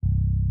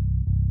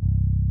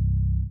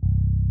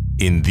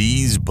In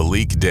these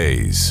bleak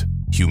days,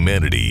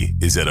 humanity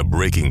is at a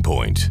breaking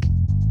point.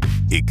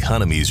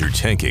 Economies are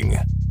tanking.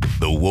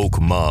 The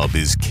woke mob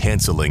is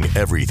canceling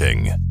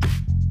everything.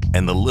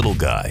 And the little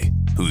guy,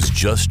 who's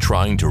just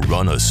trying to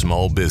run a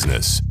small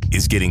business,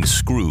 is getting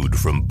screwed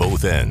from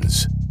both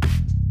ends.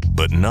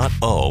 But not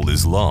all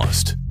is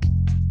lost.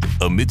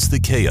 Amidst the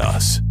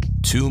chaos,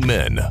 two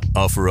men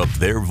offer up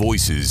their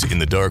voices in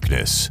the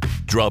darkness,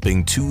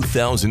 dropping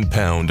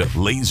 2,000-pound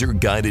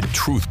laser-guided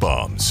truth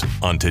bombs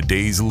on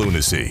today's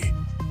lunacy.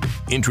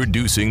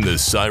 Introducing the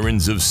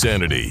Sirens of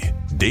Sanity,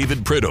 David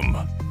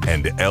Pridham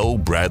and L.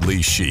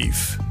 Bradley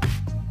Sheaf.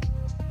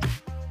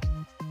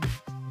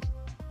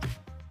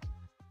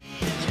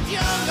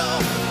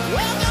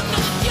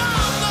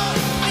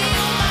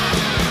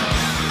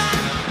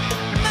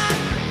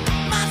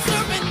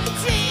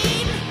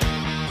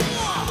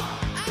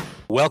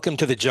 Welcome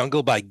to the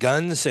Jungle by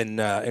Guns and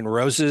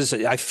Roses.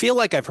 I feel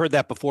like I've heard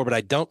that before, but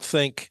I don't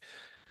think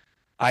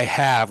I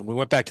have. When we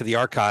went back to the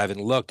archive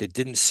and looked, it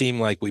didn't seem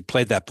like we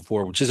played that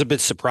before, which is a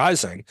bit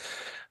surprising.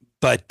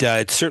 But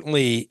it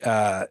certainly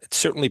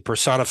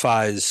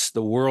personifies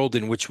the world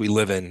in which we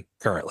live in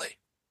currently.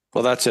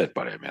 Well, that's it,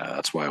 buddy. I mean,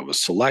 that's why it was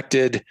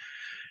selected.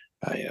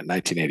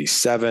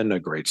 1987, a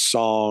great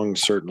song,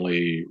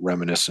 certainly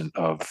reminiscent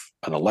of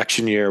an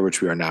election year,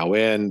 which we are now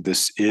in.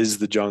 This is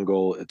the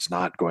jungle. It's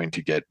not going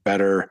to get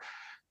better.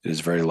 It is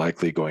very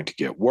likely going to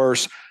get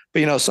worse.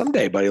 But,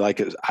 someday, buddy,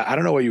 I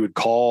don't know what you would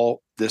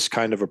call this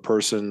kind of a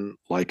person,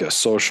 like a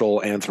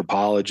social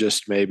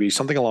anthropologist, maybe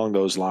something along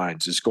those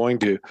lines, is going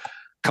to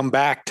come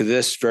back to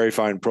this very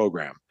fine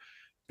program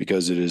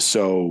because it is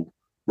so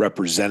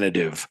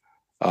representative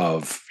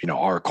of,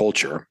 our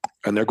culture.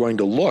 And they're going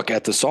to look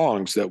at the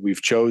songs that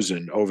we've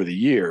chosen over the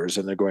years,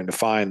 and they're going to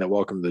find that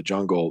Welcome to the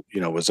Jungle,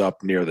 was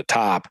up near the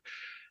top.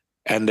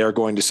 And they're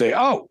going to say,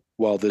 oh,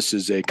 well, this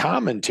is a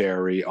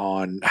commentary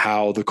on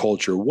how the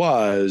culture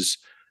was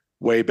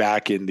way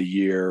back in the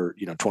year,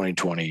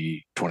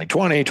 2020,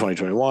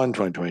 2021,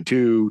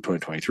 2022,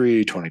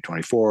 2023,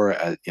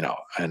 2024,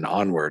 and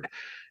onward.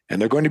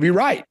 And they're going to be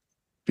right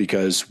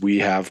because we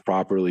have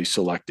properly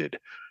selected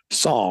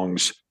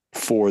songs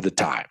for the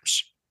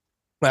times.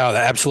 Wow,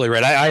 absolutely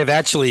right.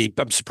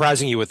 I'm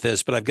surprising you with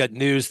this, but I've got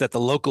news that the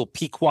local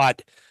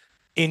Pequot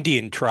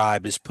Indian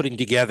tribe is putting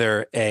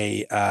together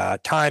a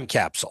time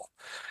capsule.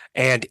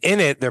 And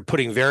in it, they're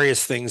putting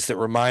various things that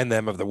remind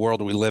them of the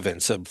world we live in.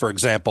 So, for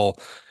example,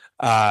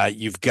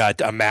 you've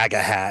got a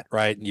MAGA hat,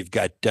 right? And you've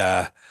got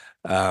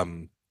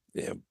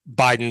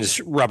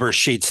Biden's rubber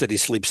sheets that he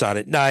sleeps on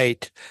at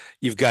night.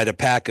 You've got a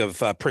pack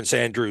of Prince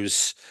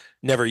Andrew's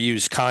never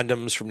used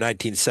condoms from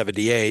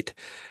 1978.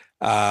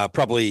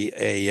 Probably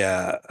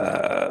a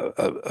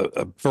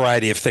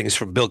variety of things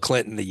from Bill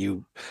Clinton that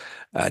you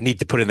need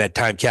to put in that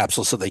time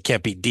capsule so they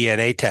can't be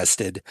DNA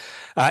tested.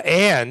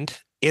 And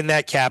in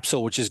that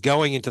capsule, which is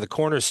going into the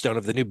cornerstone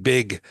of the new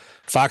big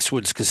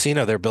Foxwoods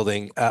casino they're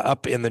building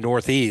up in the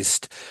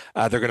Northeast,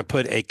 they're going to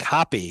put a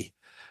copy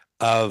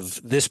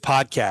of this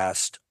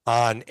podcast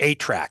on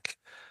 8-track,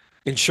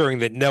 ensuring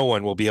that no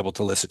one will be able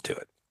to listen to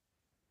it.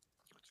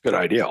 Good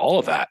idea. All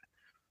of that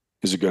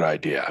is a good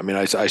idea. I mean,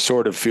 I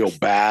sort of feel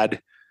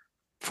bad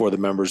for the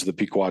members of the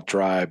Pequot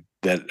tribe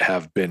that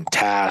have been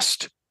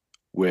tasked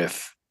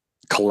with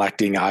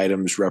collecting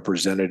items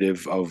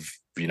representative of,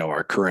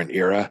 our current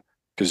era,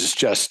 because it's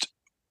just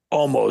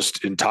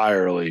almost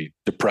entirely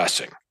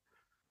depressing,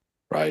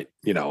 right?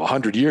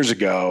 100 years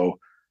ago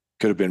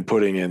could have been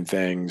putting in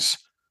things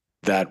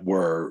that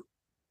were,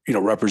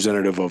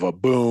 representative of a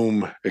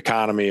boom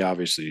economy,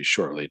 obviously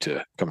shortly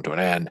to come to an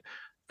end.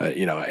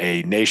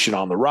 A nation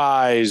on the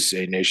rise,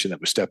 a nation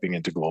that was stepping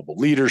into global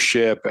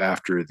leadership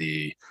after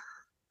the,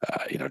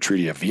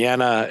 Treaty of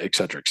Vienna, et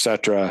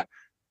cetera.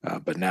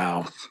 But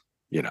now,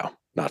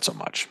 not so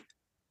much.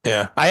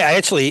 Yeah.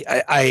 I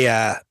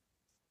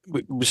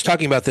was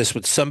talking about this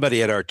with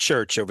somebody at our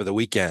church over the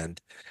weekend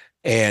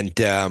and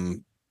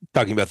talking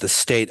about the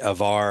state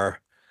of our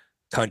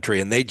country.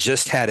 And they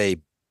just had a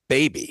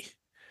baby,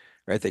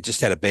 right? They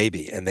just had a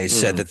baby. And they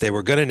said that they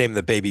were going to name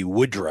the baby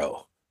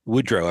Woodrow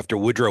after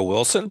Woodrow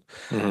Wilson.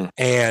 Mm-hmm.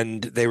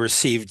 And they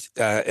received,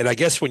 and I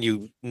guess when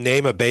you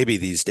name a baby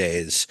these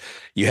days,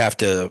 you have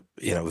to,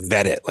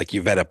 vet it, like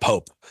you vet a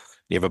pope.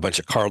 You have a bunch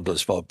of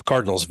Cardinals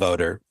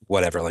vote or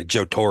whatever, like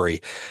Joe Torre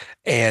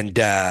and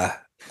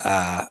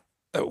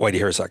Whitey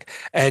Herzog.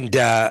 And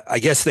I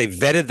guess they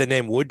vetted the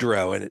name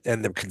Woodrow,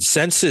 and the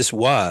consensus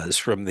was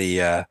from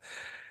the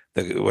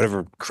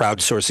whatever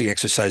crowdsourcing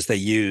exercise they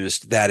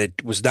used that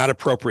it was not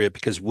appropriate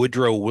because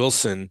Woodrow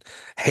Wilson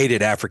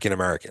hated African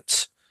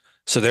Americans.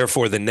 So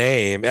therefore the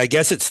name, I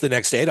guess it's the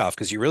next Adolf,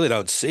 because you really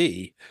don't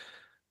see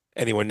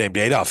anyone named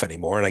Adolf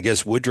anymore. And I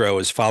guess Woodrow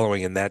is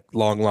following in that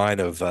long line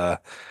of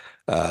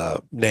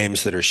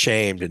names that are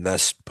shamed and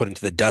thus put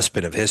into the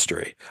dustbin of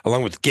history,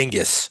 along with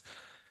Genghis.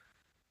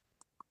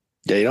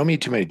 Yeah, you don't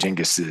meet too many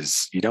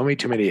Genghises. You don't meet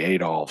too many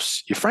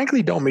Adolfs. You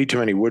frankly don't meet too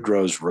many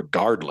Woodrows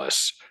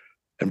regardless.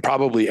 And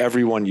probably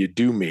everyone you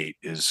do meet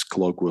is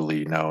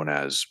colloquially known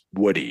as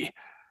Woody,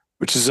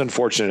 which is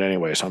unfortunate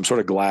anyway. So I'm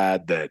sort of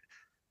glad that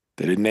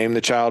They didn't name the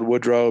child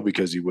Woodrow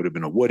because he would have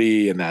been a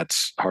Woody, and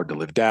that's hard to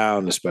live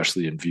down,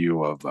 especially in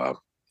view of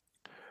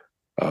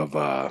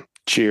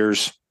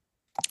Cheers.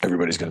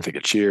 Everybody's going to think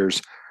of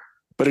Cheers,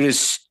 but it is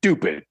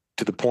stupid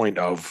to the point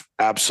of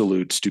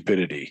absolute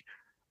stupidity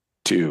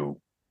to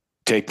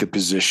take the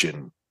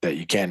position that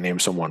you can't name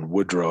someone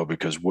Woodrow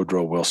because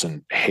Woodrow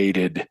Wilson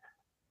hated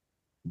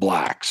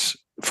blacks.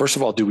 First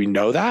of all, do we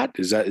know that?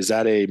 Is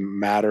that a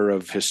matter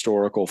of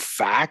historical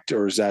fact,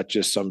 or is that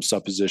just some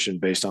supposition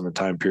based on the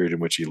time period in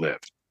which he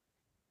lived?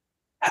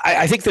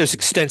 I think there's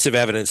extensive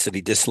evidence that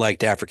he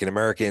disliked African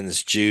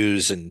Americans,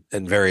 Jews, and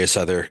various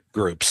other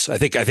groups. I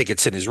think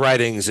it's in his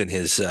writings, in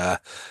his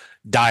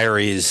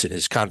diaries, in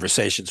his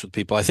conversations with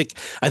people. I think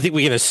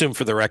we can assume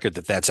for the record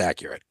that that's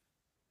accurate.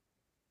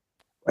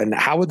 And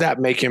how would that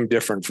make him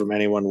different from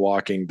anyone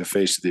walking the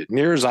face of the?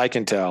 Near as I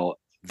can tell,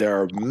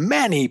 there are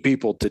many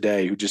people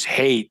today who just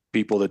hate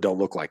people that don't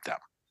look like them.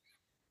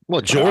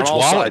 Well, George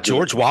Wallace. Look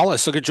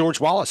at George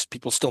Wallace.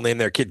 People still name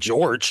their kid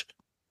George.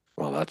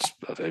 Well,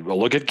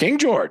 look at King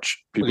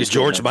George. Look at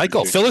George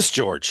Michael, Phyllis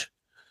George.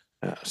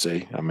 Yeah,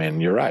 see, I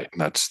mean, you're right.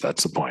 That's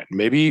the point.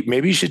 Maybe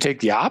you should take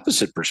the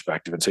opposite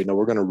perspective and say, no,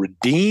 we're going to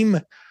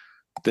redeem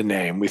the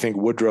name. We think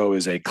Woodrow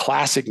is a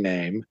classic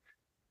name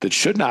that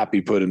should not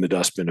be put in the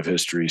dustbin of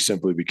history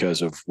simply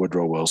because of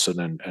Woodrow Wilson.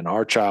 And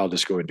our child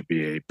is going to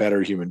be a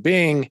better human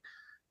being,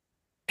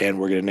 and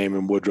we're going to name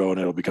him Woodrow, and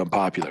it'll become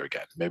popular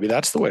again. Maybe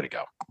that's the way to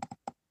go.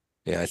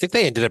 Yeah, I think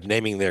they ended up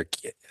naming their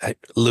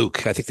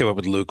Luke. I think they went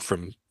with Luke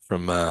from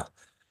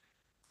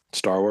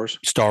Star Wars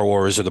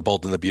or The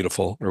Bold and the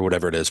Beautiful or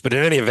whatever it is. But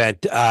in any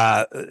event,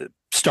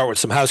 start with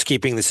some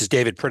housekeeping. This is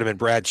David Prittam,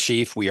 Brad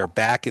Sheaf. We are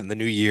back in the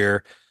new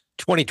year,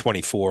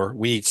 2024.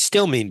 We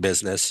still mean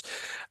business.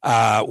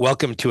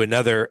 Welcome to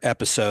another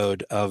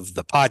episode of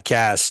the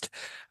podcast.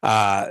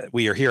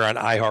 We are here on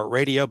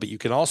iHeartRadio, but you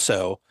can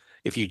also,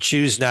 if you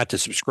choose not to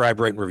subscribe,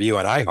 rate, and review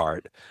on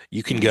iHeart,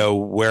 you can go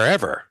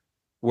wherever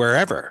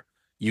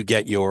you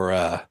get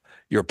your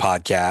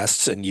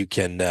podcasts, and you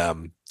can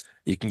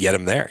get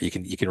them there. You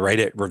can rate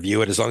it,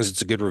 review it, as long as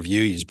it's a good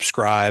review. You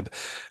subscribe,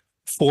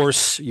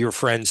 force your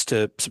friends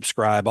to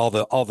subscribe, all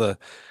the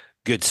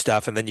good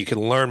stuff. And then you can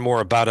learn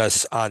more about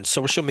us on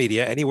social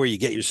media, anywhere you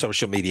get your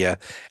social media,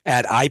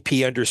 at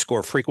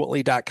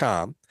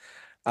ip_frequently.com.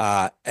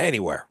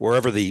 Anywhere,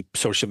 wherever the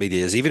social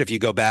media is. Even if you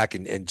go back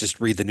and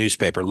just read the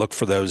newspaper, look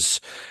for those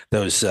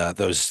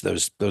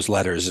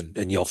letters,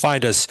 and you'll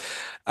find us.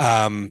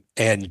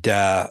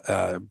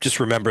 Just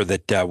remember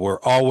that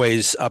we're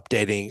always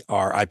updating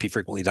our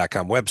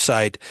ipfrequently.com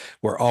website.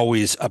 We're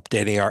always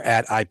updating our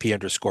at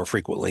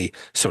ip_frequently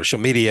social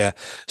media.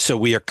 So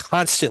we are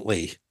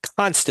constantly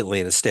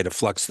in a state of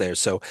flux there.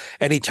 So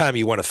anytime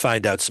you want to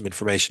find out some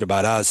information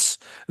about us,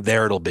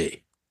 there it'll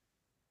be.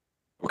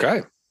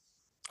 Okay.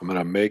 I'm going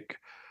to make,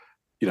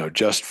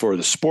 just for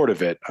the sport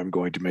of it, I'm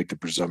going to make the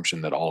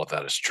presumption that all of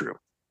that is true.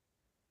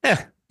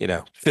 Yeah.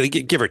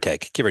 Give or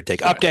take.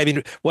 Update. Right. I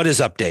mean, what is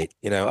update?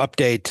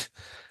 Update,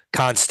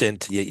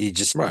 constant. You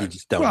just don't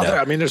know.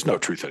 I mean, there's no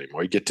truth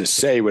anymore. You get to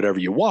say whatever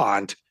you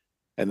want.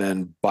 And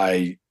then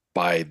by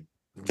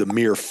the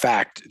mere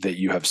fact that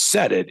you have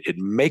said it, it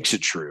makes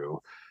it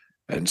true.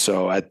 And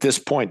so at this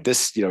point,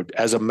 this,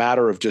 as a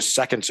matter of just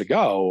seconds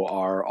ago,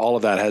 all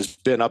of that has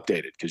been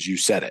updated because you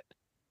said it.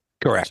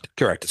 Correct.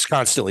 It's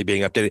constantly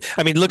being updated.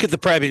 I mean, look at the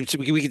president.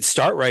 We can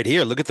start right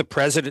here. Look at the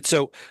president.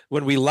 So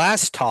when we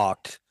last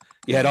talked,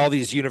 you had all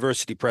these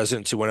university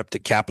presidents who went up to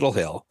Capitol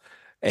Hill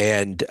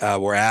and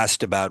were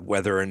asked about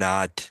whether or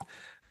not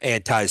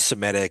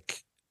anti-Semitic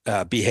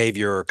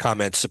behavior or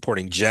comments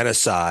supporting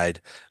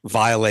genocide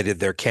violated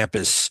their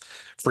campus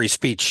free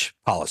speech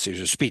policies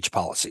or speech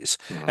policies.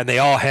 Mm-hmm. And they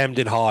all hemmed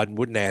and hawed and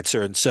wouldn't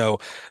answer. And so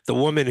the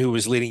woman who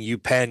was leading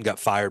UPenn got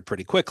fired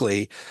pretty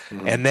quickly.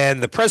 Mm-hmm. And then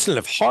the president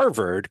of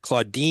Harvard,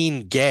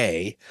 Claudine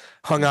Gay,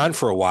 hung on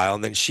for a while.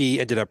 And then she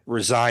ended up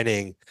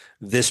resigning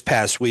this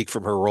past week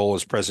from her role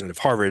as president of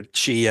Harvard.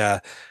 She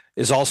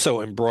is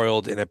also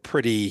embroiled in a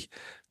pretty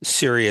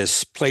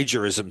serious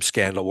plagiarism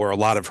scandal where a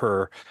lot of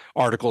her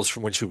articles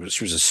from when she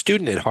was a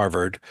student at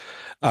Harvard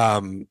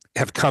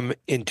have come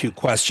into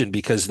question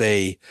because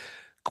they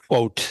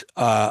quote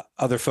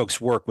other folks'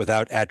 work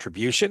without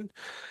attribution.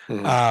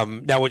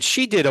 Mm-hmm. Now, what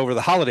she did over the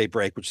holiday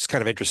break, which is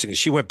kind of interesting, is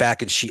she went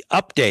back and she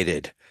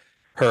updated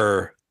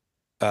her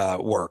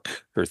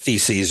work, her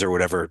theses or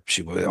whatever,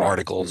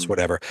 articles,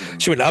 whatever. Mm-hmm.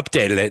 She went and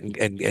updated it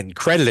and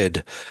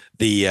credited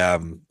the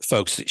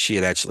folks that she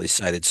had actually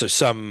cited. So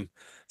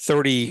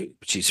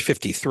she's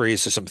 53,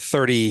 so some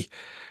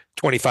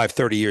 25,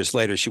 30 years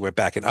later, she went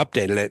back and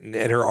updated it. And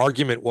her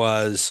argument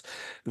was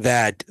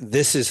that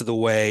this is the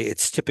way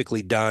it's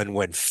typically done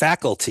when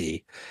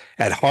faculty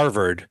at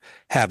Harvard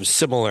have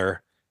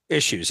similar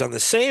issues. On the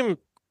same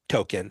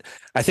token,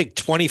 I think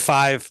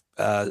 25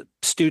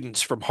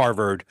 students from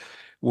Harvard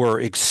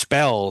were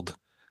expelled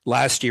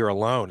last year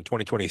alone,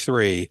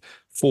 2023,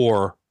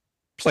 for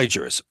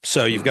plagiarism.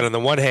 So you've got on the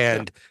one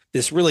hand,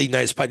 this really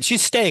nice,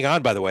 she's staying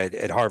on, by the way,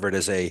 at Harvard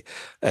as a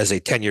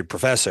tenured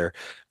professor.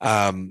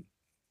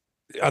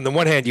 On the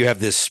one hand, you have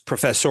this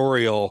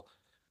professorial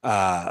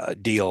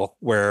deal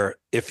where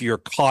if you're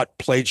caught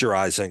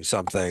plagiarizing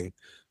something,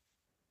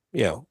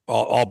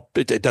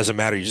 it doesn't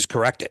matter. You just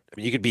correct it. I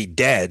mean, you could be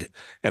dead,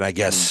 and I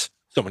guess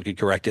someone could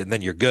correct it, and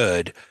then you're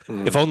good.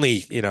 If only,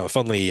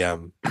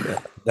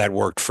 that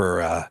worked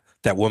for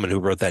that woman who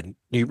wrote that.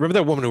 You remember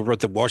that woman who wrote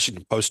the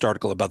Washington Post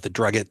article about the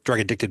drug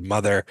addicted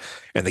mother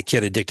and the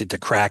kid addicted to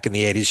crack in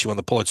the 80s? She won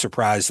the Pulitzer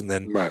Prize and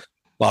then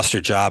lost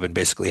her job and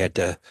basically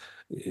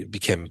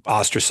became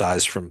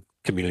ostracized from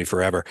community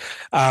forever.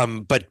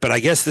 But I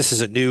guess this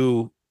is a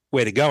new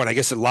way to go, and I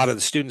guess a lot of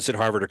the students at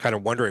Harvard are kind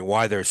of wondering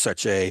why there's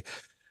such a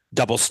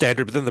double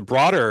standard. But then the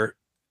broader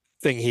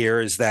thing here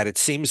is that it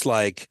seems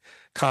like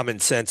common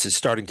sense is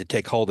starting to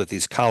take hold at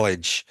these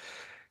college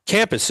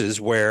campuses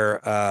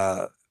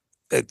where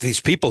these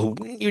people who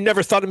you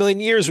never thought in a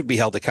million years would be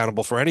held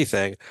accountable for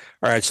anything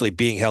are actually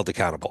being held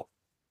accountable.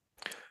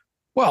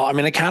 Well, I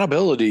mean,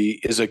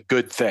 accountability is a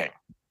good thing,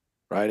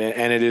 right?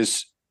 And it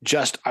is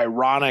just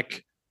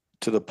ironic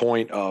to the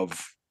point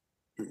of,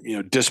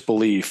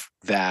 disbelief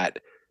that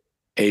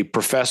a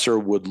professor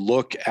would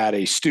look at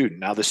a student.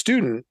 Now, the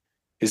student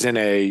is in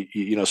a,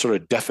 sort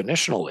of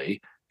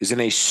definitionally is in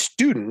a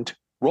student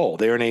role.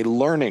 They're in a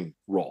learning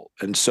role.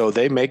 And so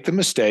they make the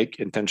mistake,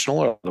 intentional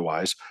or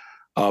otherwise,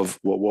 of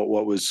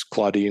what was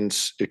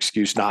Claudine's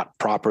excuse, not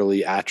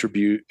properly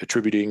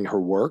attributing her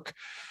work.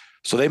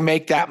 So they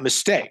make that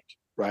mistake,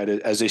 right?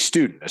 As a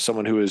student, as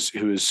someone who is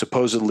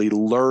supposedly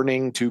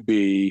learning to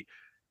be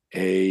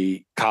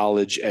a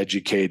college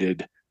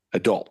educated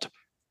adult.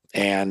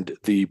 And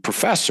the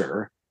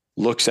professor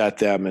looks at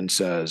them and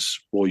says,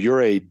 well,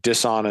 you're a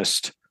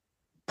dishonest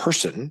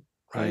person,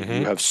 right?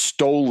 You have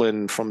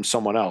stolen from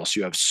someone else.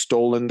 You have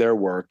stolen their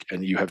work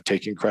and you have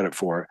taken credit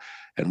for it.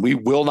 And we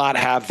will not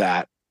have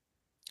that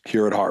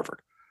here at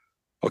Harvard.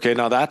 Okay,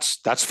 now that's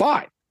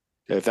fine.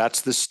 If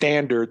that's the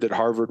standard that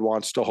Harvard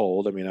wants to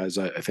hold. I mean, as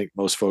I think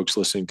most folks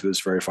listening to this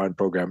very fine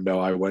program know,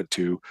 I went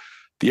to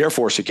the Air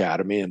Force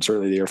Academy, and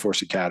certainly the Air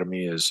Force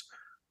Academy is,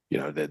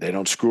 they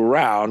don't screw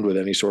around with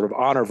any sort of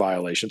honor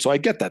violation. So I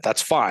get that.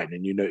 That's fine.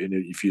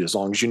 And as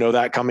long as you know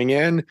that coming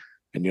in,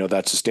 and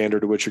that's the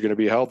standard to which you're going to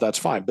be held, that's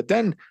fine. But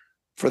then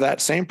for that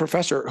same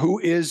professor who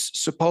is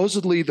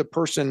supposedly the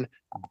person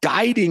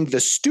guiding the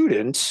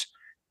students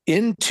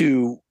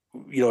into,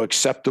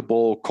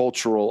 acceptable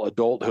cultural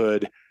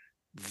adulthood,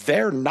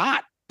 they're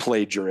not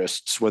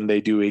plagiarists when they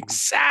do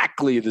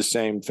exactly the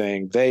same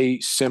thing. They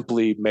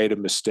simply made a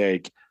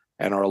mistake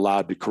and are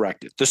allowed to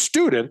correct it. The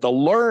student, the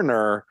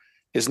learner,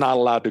 is not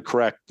allowed to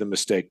correct the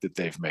mistake that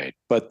they've made,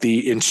 but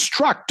the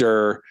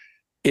instructor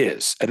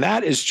is. And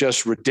that is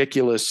just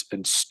ridiculous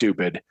and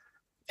stupid.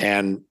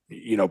 And,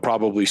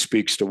 probably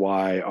speaks to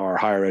why our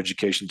higher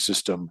education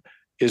system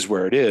is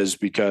where it is,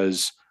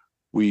 because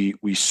we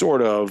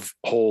sort of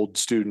hold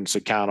students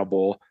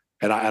accountable.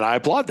 And I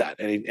applaud that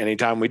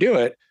anytime we do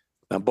it.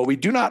 But we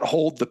do not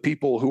hold the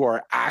people who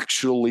are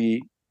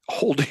actually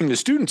holding the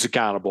students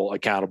accountable.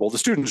 The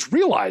students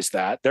realize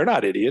that. They're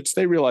not idiots.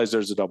 They realize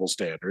there's a double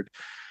standard.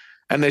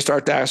 And they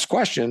start to ask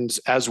questions,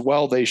 as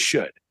well they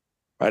should,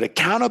 right?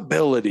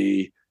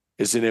 Accountability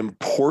is an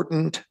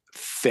important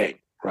thing,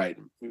 right?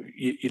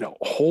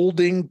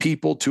 Holding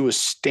people to a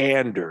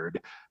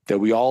standard that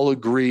we all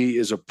agree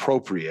is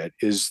appropriate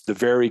is the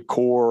very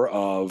core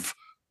of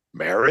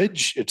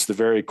marriage. It's the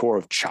very core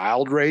of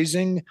child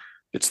raising.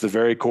 It's the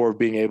very core of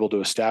being able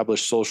to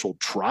establish social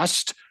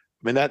trust.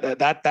 I mean,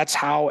 that's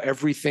how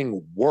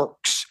everything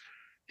works,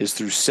 is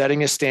through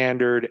setting a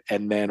standard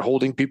and then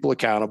holding people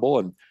accountable.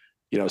 And,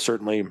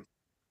 certainly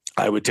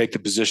I would take the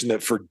position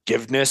that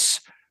forgiveness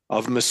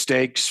of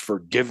mistakes,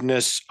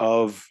 forgiveness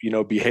of,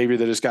 behavior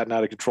that has gotten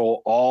out of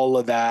control, all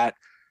of that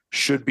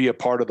should be a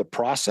part of the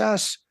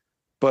process.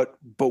 But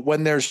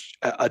when there's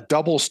a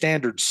double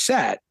standard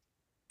set,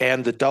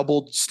 and the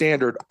double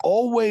standard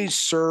always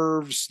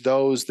serves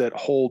those that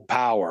hold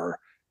power,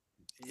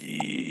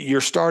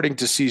 you're starting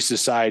to see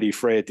society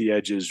fray at the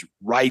edges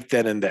right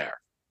then and there.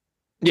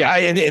 Yeah,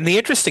 and the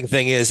interesting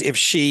thing is,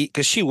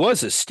 because she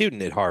was a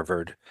student at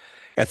Harvard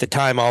at the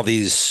time all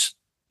these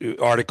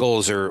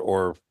articles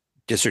or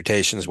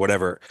dissertations,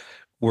 whatever,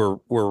 were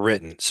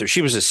written. So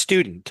she was a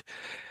student.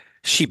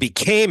 She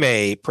became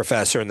a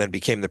professor and then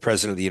became the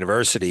president of the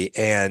university.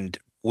 And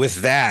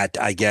with that,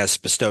 I guess,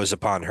 bestows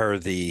upon her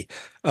the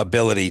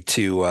ability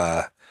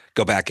to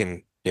go back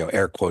and,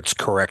 air quotes,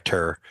 correct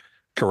her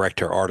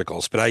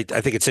articles. But I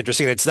think it's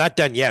interesting. It's not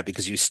done yet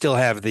because you still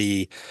have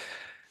the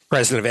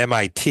president of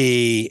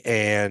MIT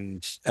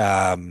and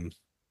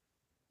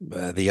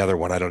the other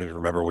one. I don't even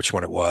remember which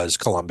one it was,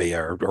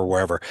 Columbia or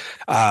wherever.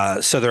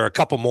 So there are a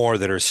couple more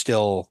that are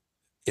still,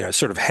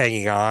 sort of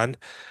hanging on.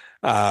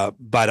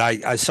 But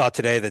I saw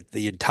today that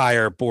the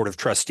entire board of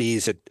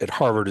trustees at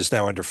Harvard is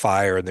now under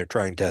fire, and they're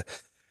trying to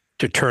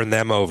turn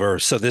them over.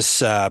 So this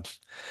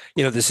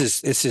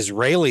this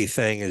Israeli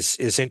thing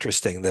is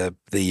interesting. The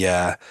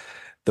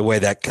way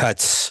that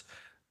cuts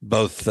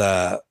both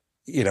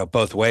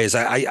both ways.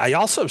 I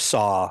also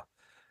saw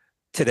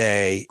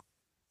today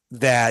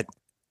that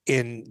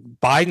in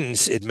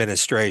Biden's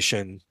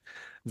administration,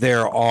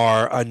 there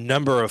are a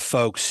number of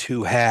folks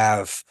who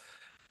have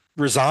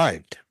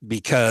resigned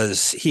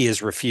because he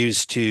has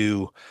refused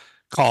to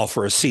call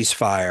for a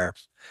ceasefire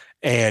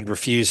and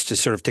refused to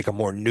sort of take a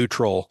more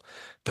neutral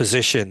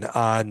position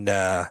on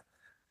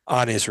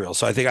Israel.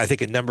 So I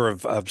think a number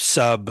of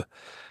sub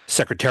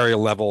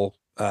secretarial level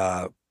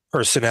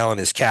personnel in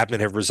his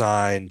cabinet have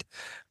resigned.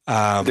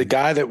 The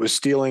guy that was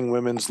stealing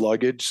women's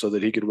luggage so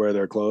that he could wear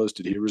their clothes,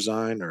 did he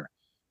resign or?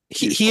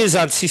 He's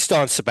still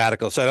on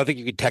sabbatical, so I don't think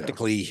you could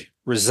technically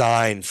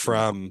resign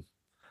from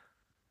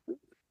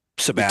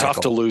sabbatical. Be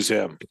tough to lose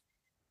him.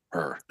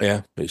 Her.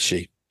 Yeah,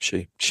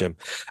 Shim.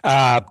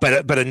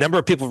 But a number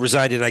of people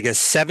resigned, and I guess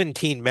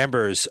 17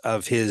 members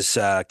of his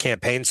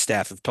campaign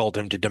staff have told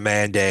him to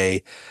demand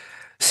a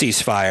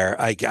ceasefire.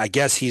 I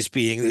guess he's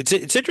being.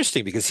 It's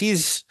interesting because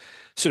he's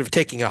sort of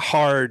taking a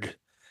hard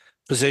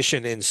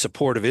position in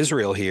support of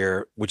Israel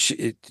here, which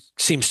it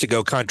seems to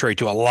go contrary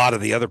to a lot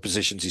of the other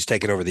positions he's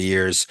taken over the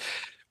years,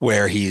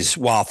 where he's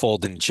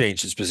waffled and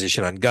changed his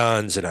position on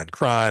guns and on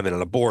crime and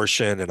on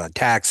abortion and on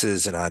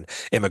taxes and on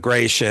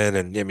immigration.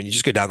 And I mean, you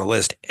just go down the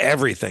list,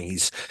 everything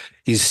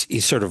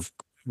he's sort of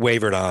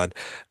wavered on.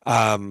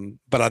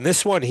 But on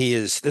this one,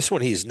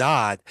 he's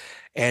not.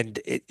 And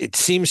it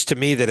seems to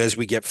me that as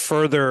we get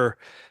further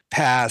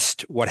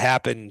past what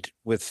happened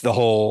with the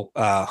whole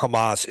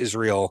Hamas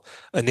Israel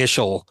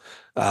initial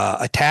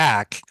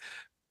attack,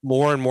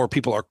 more and more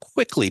people are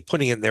quickly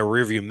putting it in their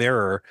rearview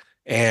mirror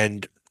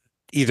and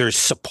either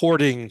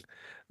supporting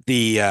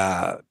the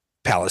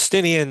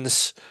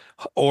Palestinians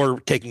or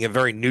taking a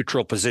very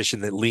neutral position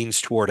that leans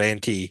toward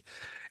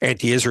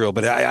anti-Israel.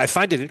 But I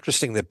find it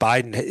interesting that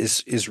Biden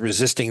is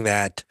resisting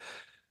that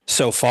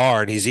so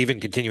far, and he's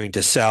even continuing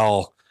to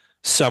sell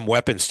some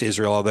weapons to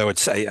Israel, although I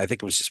think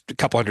it was just a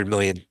couple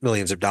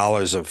millions of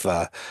dollars of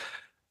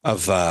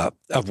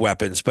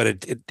weapons.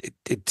 But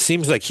it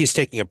seems like he's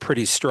taking a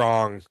pretty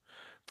strong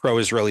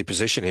pro-Israeli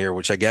position here,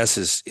 which I guess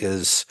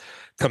is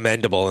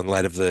commendable in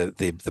light of the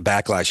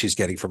backlash he's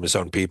getting from his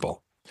own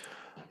people.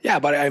 Yeah,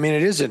 but I mean,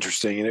 it is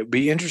interesting, and it'd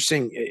be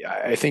interesting.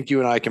 I think you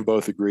and I can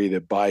both agree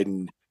that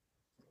Biden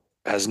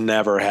has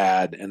never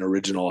had an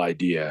original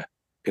idea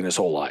in his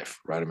whole life,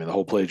 right? I mean, the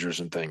whole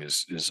plagiarism thing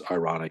is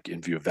ironic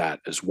in view of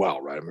that as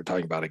well, right? And we're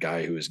talking about a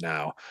guy who is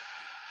now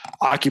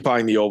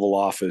occupying the Oval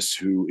Office,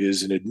 who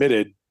is an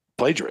admitted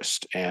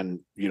plagiarist, and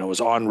is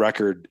on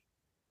record,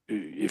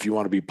 if you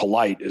want to be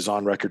polite, is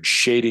on record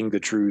shading the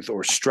truth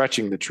or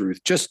stretching the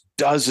truth just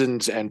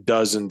dozens and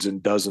dozens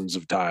and dozens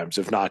of times,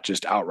 if not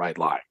just outright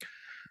lying,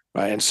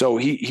 right? And so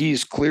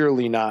he's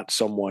clearly not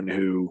someone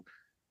who,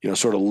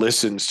 sort of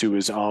listens to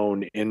his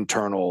own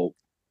internal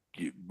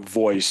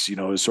voice,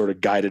 is sort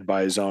of guided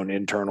by his own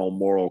internal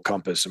moral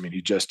compass. I mean,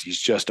 he's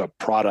just a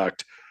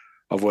product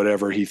of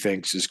whatever he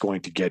thinks is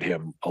going to get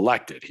him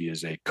elected. He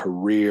is a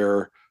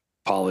career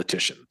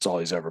politician. That's all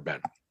he's ever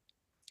been.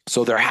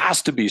 So there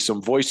has to be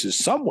some voices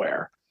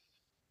somewhere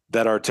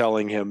that are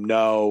telling him,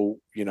 no,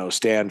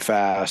 stand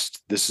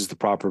fast. This is the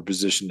proper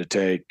position to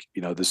take.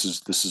 This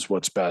is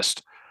what's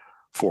best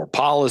for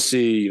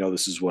policy.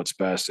 This is what's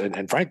best.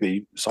 And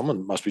frankly,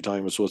 someone must be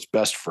telling him what's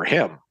best for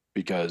him,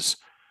 because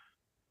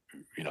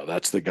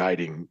that's the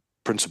guiding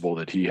principle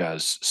that he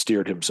has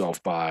steered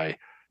himself by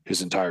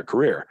his entire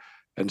career.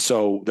 And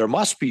so there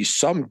must be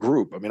some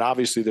group. I mean,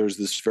 obviously there's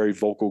this very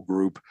vocal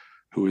group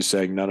who is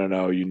saying,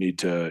 no, you need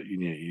to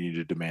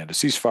demand a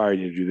ceasefire.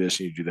 You need to do this,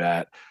 you need to do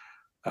that.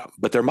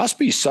 But there must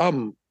be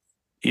some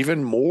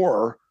even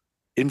more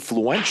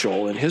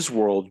influential in his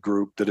world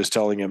group that is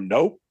telling him,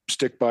 nope,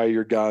 stick by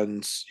your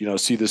guns,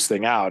 see this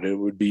thing out. It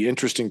would be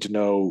interesting to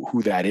know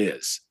who that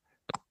is.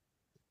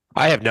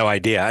 I have no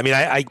idea. I mean,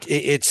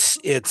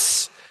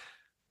 it's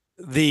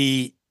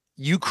the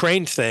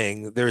Ukraine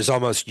thing. There's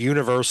almost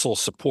universal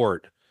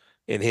support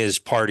in his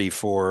party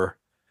for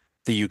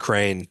the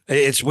Ukraine.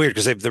 It's weird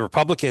because the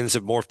Republicans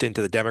have morphed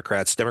into the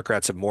Democrats.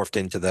 Democrats have morphed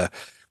into the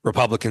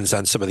Republicans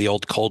on some of the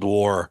old Cold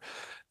War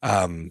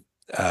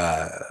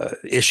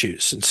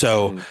issues. And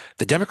so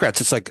the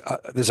Democrats, it's like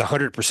there's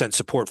 100%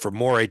 support for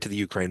more aid to the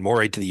Ukraine,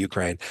 more aid to the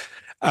Ukraine.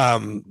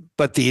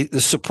 But the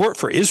support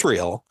for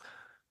Israel,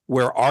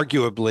 where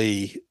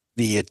arguably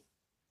the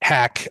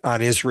attack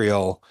on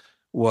Israel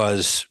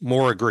was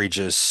more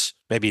egregious,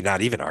 maybe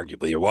not even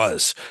arguably, it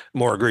was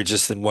more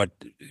egregious than what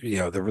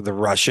the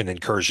Russian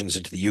incursions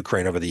into the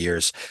Ukraine over the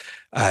years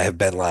have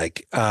been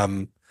like.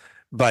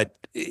 But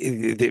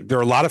there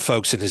are a lot of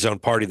folks in his own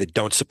party that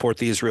don't support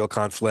the Israel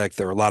conflict.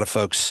 There are a lot of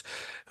folks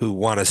who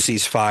want a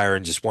ceasefire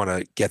and just want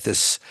to get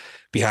this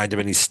behind him.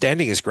 And he's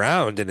standing his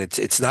ground. And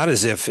it's not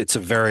as if it's a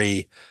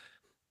very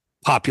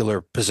popular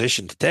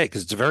position to take,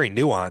 because it's very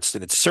nuanced,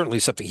 and it's certainly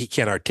something he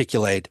can't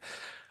articulate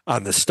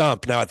on the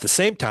stump. Now, at the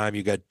same time,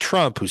 you got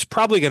Trump, who's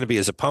probably going to be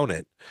his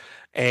opponent.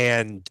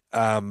 And,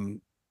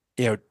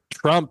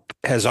 Trump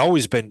has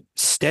always been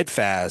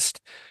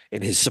steadfast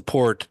in his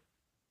support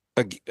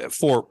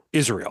for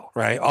Israel,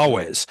 right?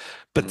 Always.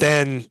 But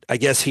then I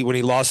guess when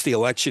he lost the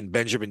election,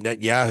 Benjamin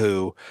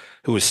Netanyahu,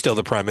 who was still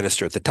the prime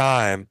minister at the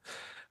time,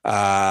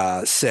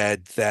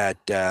 said that,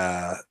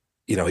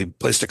 he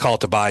placed a call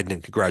to Biden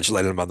and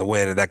congratulated him on the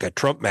win, and that got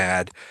Trump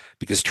mad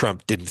because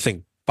Trump didn't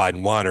think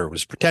Biden won or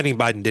was pretending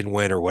Biden didn't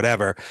win or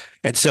whatever.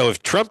 And so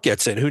if Trump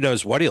gets in, who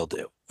knows what he'll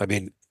do? I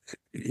mean,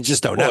 you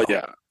just don't know.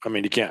 Yeah. I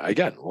mean, you can't,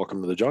 again,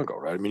 welcome to the jungle,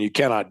 right? I mean, you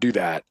cannot do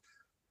that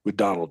with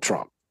Donald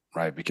Trump,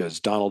 right? Because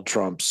Donald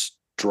Trump's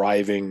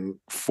driving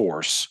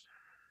force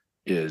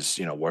is,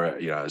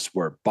 is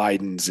where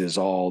Biden's is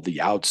all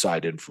the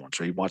outside influence.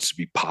 Right? He wants to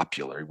be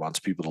popular. He wants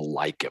people to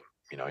like him.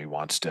 He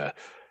wants to,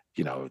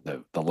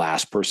 the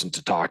last person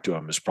to talk to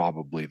him is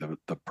probably the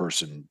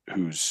person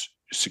whose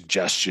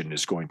suggestion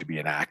is going to be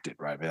enacted,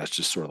 right? I mean, that's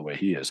just sort of the way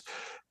he is.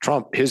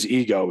 Trump, his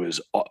ego is,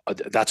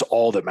 that's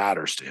all that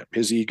matters to him.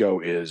 His ego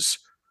is,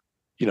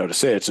 to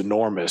say it's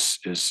enormous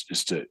is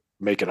to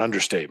make an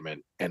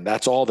understatement. And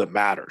that's all that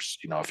matters.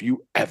 If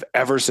you have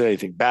ever said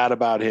anything bad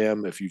about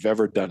him, if you've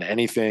ever done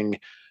anything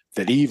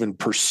that he even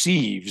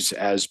perceives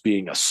as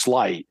being a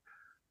slight,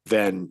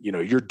 then,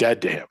 you're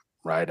dead to him,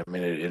 right? I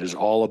mean, it is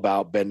all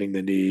about bending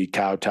the knee,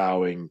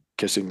 kowtowing,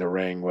 kissing the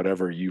ring,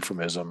 whatever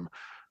euphemism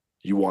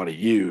you want to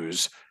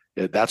use.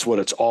 That's what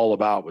it's all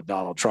about with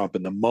Donald Trump.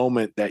 And the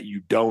moment that you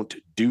don't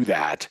do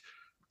that,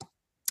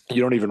 you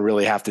don't even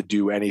really have to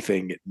do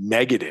anything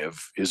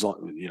negative.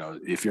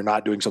 If you're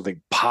not doing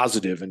something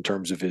positive in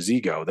terms of his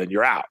ego, then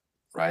you're out,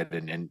 right?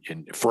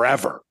 And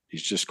forever,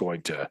 he's just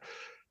going to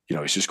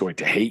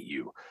hate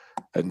you.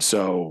 And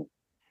so,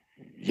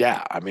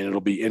 yeah, I mean,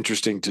 it'll be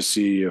interesting to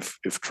see if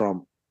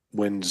Trump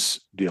wins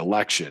the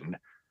election,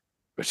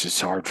 which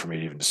is hard for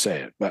me even to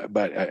say it.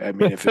 But I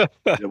mean, if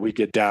we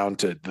get down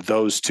to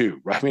those two,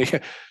 right? I mean,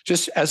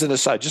 just as an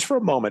aside, just for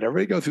a moment,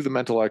 everybody go through the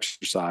mental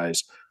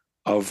exercise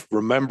of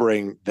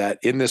remembering that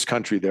in this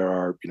country, there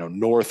are,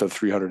 north of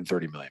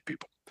 330 million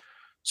people.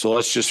 So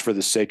let's just, for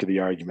the sake of the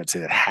argument,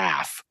 say that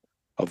half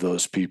of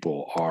those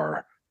people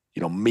are,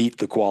 meet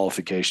the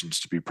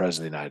qualifications to be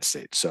president of the United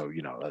States. So,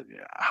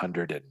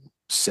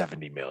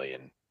 170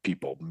 million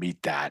people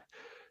meet that,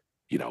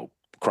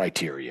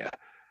 criteria.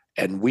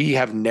 And we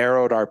have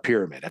narrowed our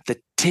pyramid at the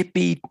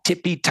tippy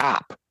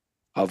top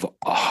of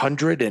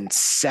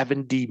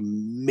 170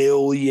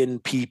 million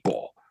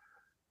people.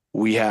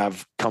 We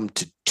have come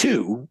to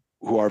two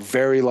who are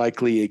very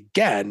likely,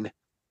 again,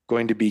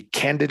 going to be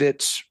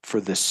candidates for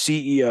the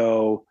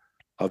CEO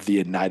of the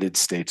United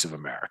States of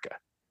America.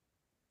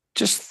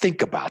 Just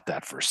think about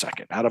that for a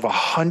second. Out of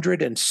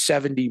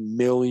 170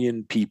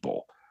 million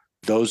people,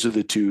 those are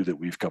the two that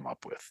we've come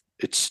up with.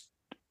 It's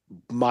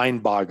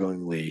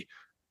mind-bogglingly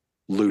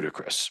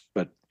ludicrous,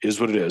 but is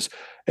what it is.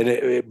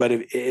 But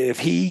if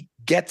he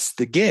gets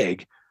the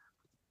gig,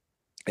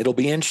 it'll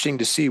be interesting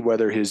to see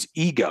whether his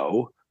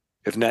ego,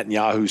 if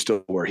Netanyahu's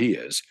still where he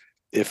is,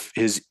 if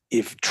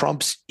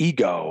Trump's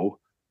ego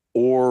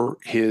or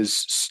his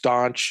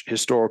staunch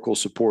historical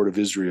support of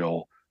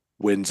Israel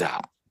wins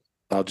out.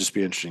 That'll just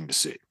be interesting to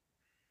see.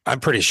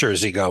 I'm pretty sure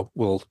his ego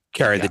will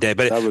carry the day,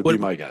 but that would be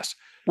my guess.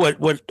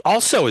 What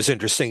also is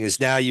interesting is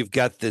now you've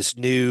got this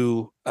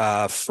new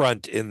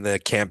front in the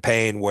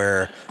campaign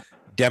where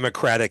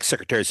Democratic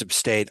secretaries of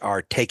state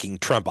are taking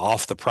Trump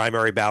off the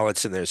primary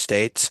ballots in their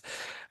states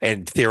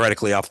and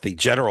theoretically off the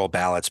general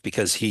ballots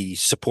because he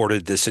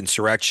supported this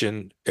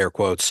insurrection, air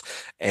quotes,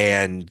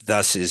 and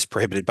thus is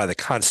prohibited by the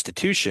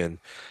Constitution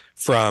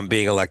from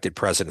being elected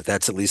president.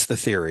 That's at least the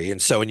theory.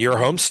 And so in your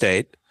home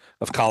state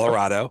of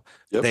Colorado,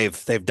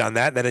 they've done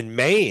that. And then in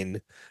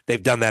Maine,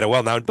 they've done that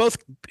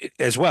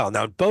as well.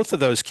 Now, in both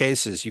of those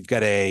cases, you've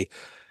got a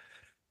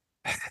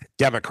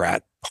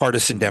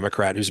partisan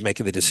Democrat who's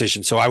making the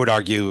decision. So I would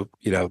argue,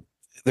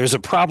 there's a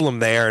problem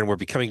there, and we're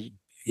becoming,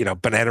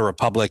 banana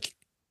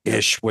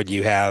republic-ish when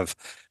you have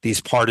these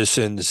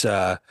partisans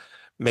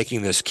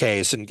making this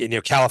case. And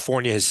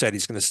California has said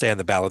he's going to stay on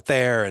the ballot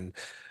there, and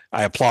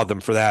I applaud them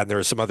for that. And there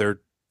are some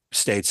other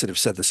states that have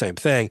said the same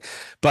thing.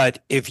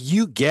 But if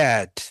you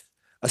get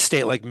a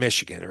state like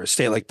Michigan or a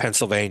state like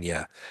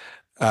Pennsylvania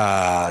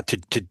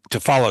to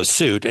follow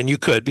suit, and you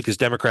could because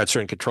Democrats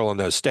are in control in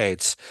those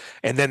states,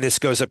 and then this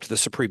goes up to the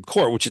Supreme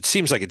Court, which it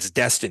seems like it's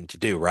destined to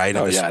do, right?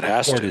 Oh, yeah, it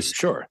has to,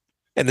 sure.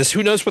 And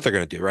who knows what they're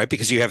going to do, right?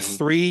 Because you have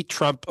three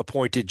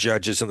Trump-appointed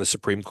judges on the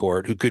Supreme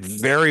Court who could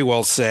very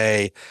well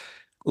say,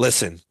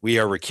 listen, we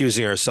are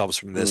recusing ourselves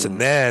from this. And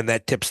then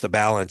that tips the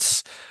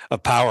balance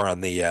of power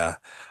on the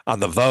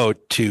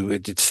vote to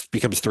it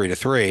becomes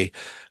 3-3,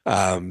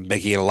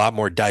 making it a lot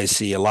more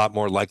dicey, a lot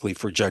more likely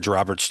for Judge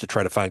Roberts to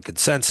try to find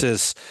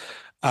consensus.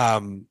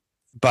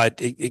 But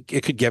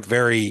it could get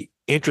very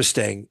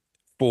interesting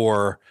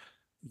for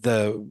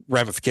the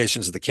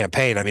ramifications of the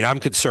campaign. I mean, I'm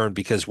concerned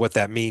because what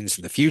that means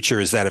in the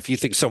future is that if you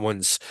think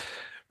someone's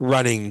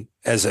running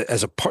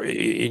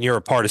and you're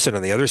a partisan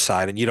on the other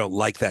side and you don't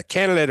like that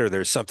candidate, or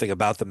there's something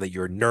about them that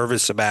you're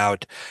nervous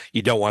about,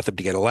 you don't want them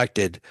to get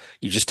elected,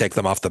 you just take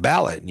them off the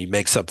ballot and you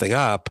make something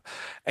up,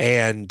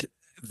 and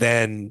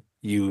then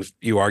you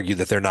argue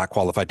that they're not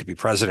qualified to be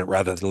president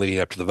rather than leaving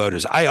it up to the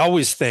voters. I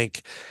always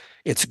think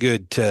it's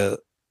good to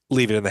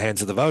leave it in the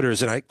hands of the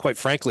voters, and I quite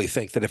frankly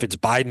think that if it's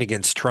Biden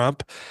against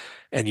Trump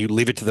and you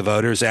leave it to the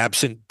voters,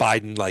 absent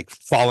Biden like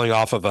falling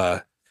off of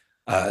a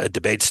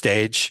debate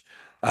stage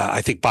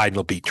I think Biden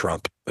will beat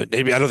Trump.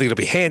 Maybe I don't think it'll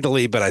be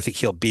handily, but I think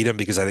he'll beat him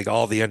because I think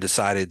all the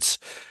undecideds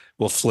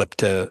will flip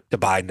to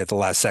Biden at the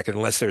last second,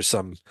 unless there's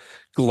some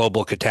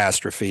global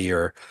catastrophe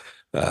or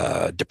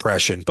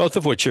depression, both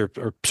of which are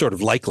sort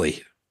of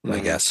likely, I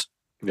guess.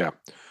 Yeah.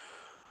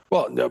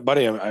 Well, no,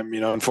 buddy, I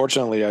mean,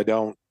 unfortunately, I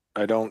don't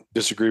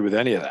disagree with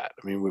any of that.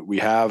 I mean, we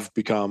have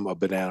become a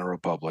banana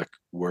republic.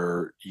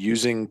 We're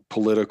using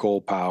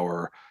political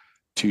power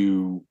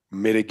to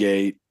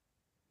mitigate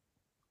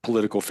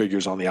political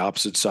figures on the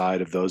opposite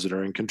side of those that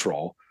are in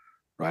control,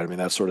 right? I mean,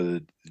 that's sort of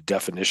the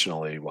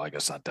definitionally, well, I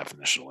guess not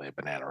definitionally a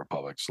banana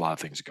republic. There's a lot of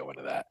things that go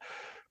into that.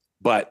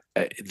 But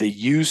the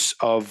use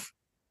of,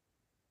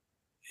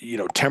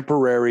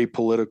 temporary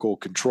political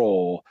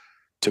control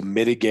to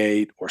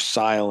mitigate or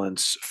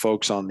silence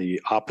folks on the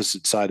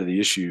opposite side of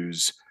the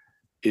issues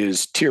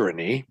is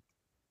tyranny.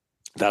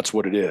 That's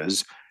what it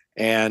is.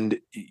 And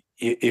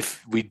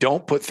if we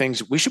don't put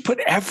things, we should put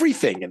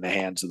everything in the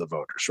hands of the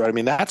voters, right? I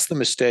mean, that's the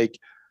mistake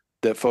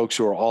that folks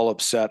who are all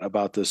upset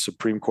about the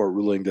Supreme Court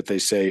ruling that they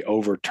say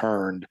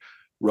overturned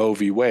Roe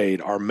v.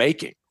 Wade are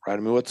making, right?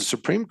 I mean, what the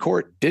Supreme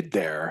Court did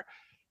there,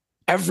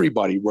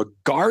 everybody,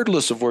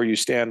 regardless of where you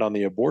stand on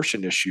the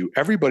abortion issue,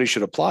 everybody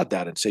should applaud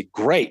that and say,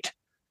 great.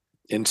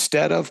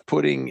 Instead of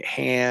putting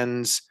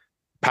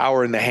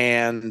power in the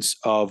hands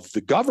of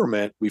the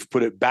government, we've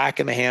put it back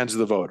in the hands of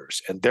the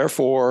voters. And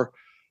therefore,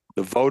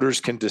 the voters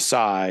can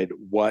decide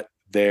what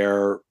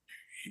their,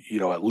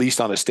 at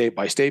least on a state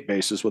by state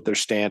basis, what their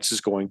stance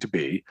is going to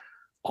be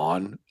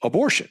on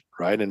abortion,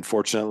 right? And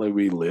fortunately,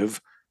 we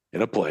live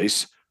in a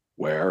place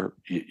where,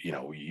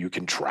 you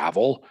can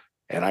travel.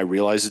 And I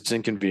realize it's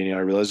inconvenient.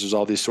 I realize there's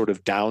all these sort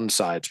of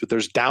downsides, but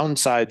there's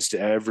downsides to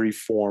every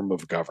form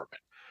of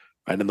government,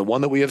 right? And the one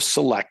that we have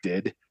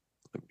selected,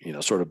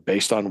 sort of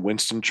based on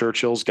Winston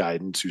Churchill's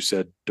guidance, who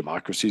said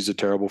democracy is a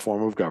terrible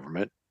form of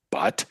government,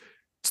 but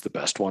it's the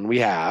best one we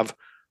have,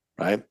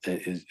 right?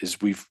 Is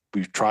we've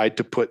tried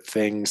to put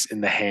things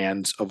in the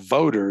hands of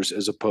voters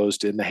as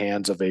opposed to in the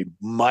hands of a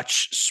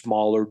much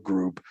smaller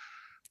group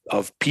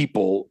of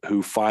people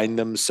who find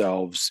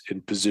themselves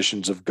in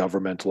positions of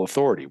governmental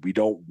authority. We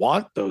don't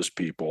want those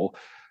people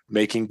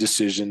making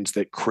decisions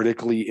that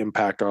critically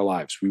impact our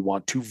lives. We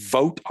want to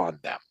vote on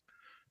them,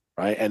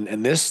 right? And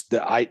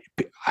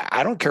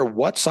I don't care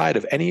what side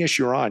of any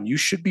issue you're on, you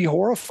should be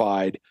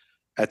horrified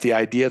at the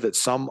idea that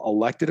some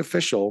elected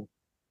official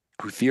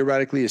who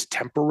theoretically is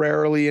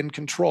temporarily in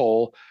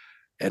control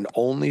and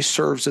only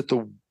serves at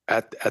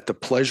the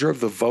pleasure of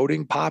the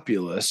voting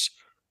populace,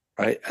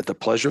 right? At the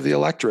pleasure of the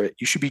electorate,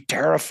 you should be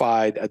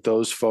terrified at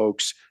those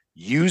folks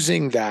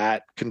using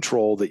that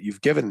control that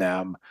you've given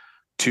them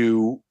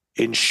to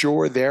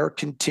ensure their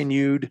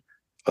continued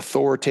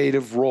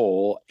authoritative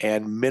role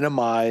and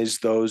minimize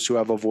those who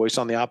have a voice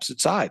on the opposite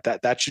side.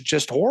 That should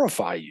just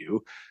horrify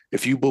you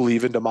if you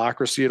believe in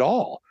democracy at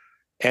all.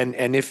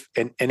 And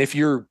if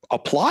you're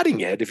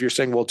applauding it, if you're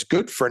saying, well, it's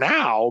good for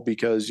now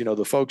because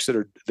the folks that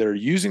are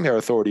using their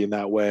authority in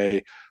that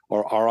way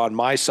are on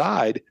my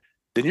side,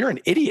 then you're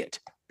an idiot,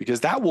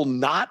 because that will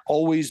not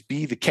always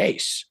be the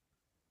case.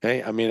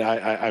 Okay, I mean,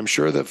 I'm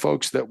sure that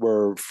folks that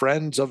were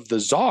friends of the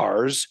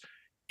czars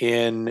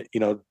in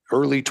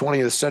early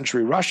 20th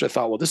century Russia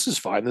thought, well, this is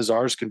fine. The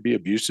czars can be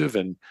abusive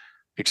and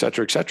et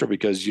cetera,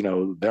 because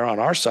they're on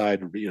our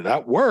side.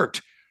 That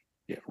worked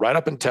right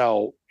up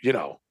until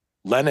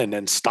Lenin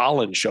and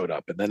Stalin showed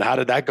up. And then how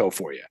did that go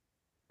for you?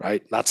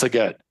 Right? Not so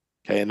good.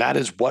 Okay. And that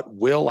is what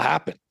will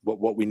happen.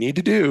 What we need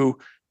to do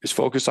is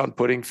focus on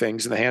putting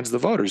things in the hands of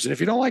the voters. And if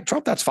you don't like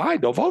Trump, that's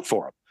fine. Don't vote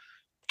for him.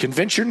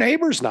 Convince your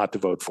neighbors not to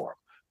vote for him.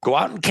 Go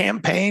out and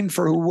campaign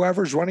for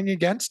whoever's running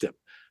against him.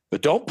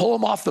 But don't pull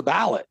him off the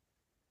ballot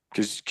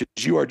because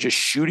you are just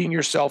shooting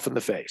yourself in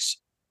the face.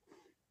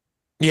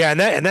 Yeah.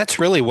 And that's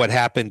really what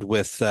happened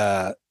with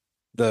the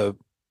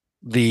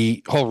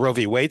whole Roe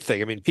v. Wade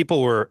thing. I mean,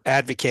 people were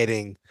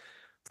advocating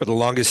for the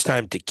longest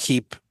time to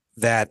keep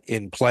that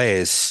in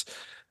place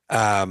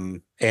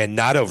and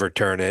not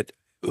overturn it,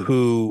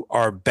 who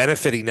are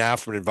benefiting now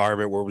from an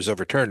environment where it was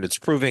overturned. It's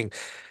proving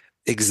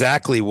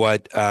exactly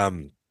what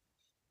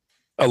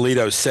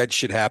Alito said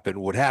should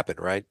happen, would happen,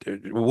 right?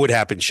 Would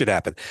happen, should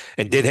happen,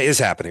 and is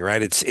happening,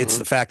 right? It's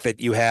the fact that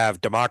you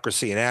have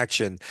democracy in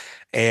action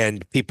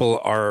and people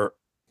are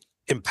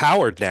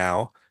empowered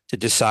now to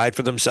decide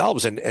for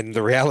themselves. And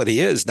the reality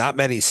is not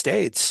many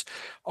states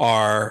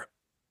are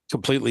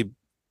completely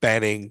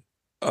banning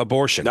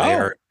abortion. No, they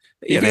are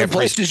even in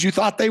places you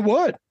thought they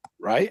would,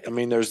 right? I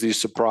mean, there's these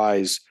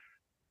surprise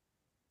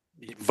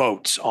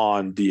votes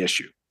on the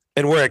issue.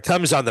 And where it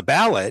comes on the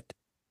ballot,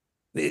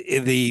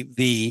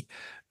 the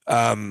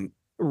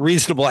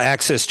reasonable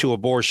access to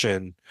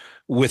abortion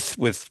with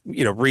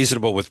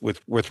reasonable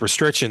with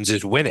restrictions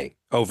is winning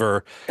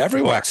over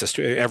everywhere, access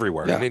to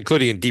everywhere, yeah.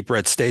 Including in deep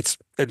red states.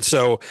 And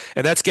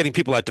that's getting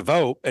people out to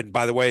vote. And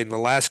by the way, in the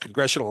last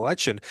congressional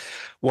election,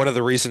 one of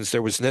the reasons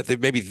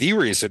maybe the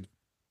reason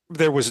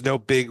there was no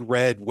big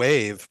red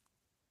wave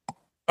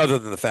other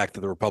than the fact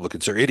that the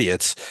Republicans are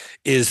idiots,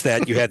 is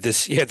that you had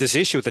this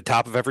issue at the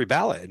top of every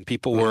ballot, and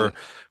people were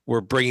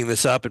bringing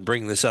this up and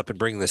bringing this up and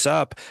bringing this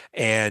up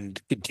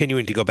and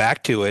continuing to go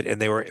back to it. And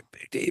they were,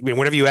 I mean,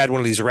 whenever you had one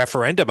of these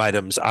referendum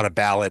items on a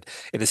ballot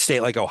in a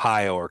state like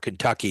Ohio or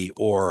Kentucky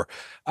or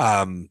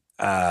in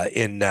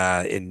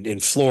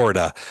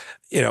Florida,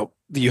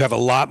 you have a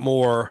lot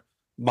more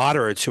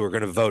moderates who are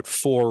going to vote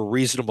for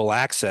reasonable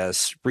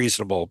access,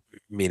 reasonable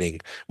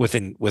meaning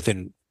within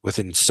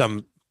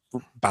some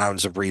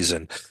bounds of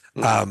reason,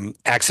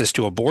 access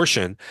to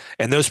abortion.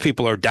 And those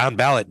people are down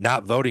ballot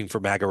not voting for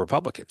MAGA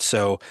Republicans.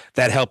 So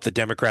that helped the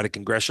Democratic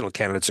congressional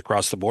candidates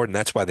across the board. And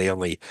that's why they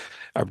only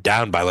are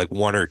down by like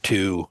 1 or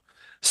 2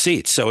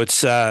 seats. So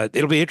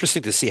it'll be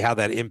interesting to see how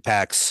that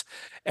impacts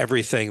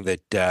everything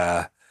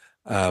that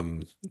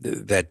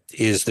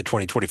is the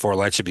 2024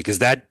 election, because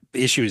that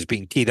issue is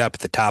being teed up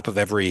at the top of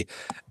every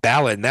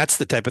ballot. And that's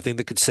the type of thing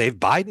that could save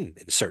Biden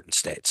in certain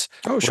states.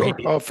 Oh, sure.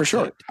 Oh, for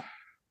sure.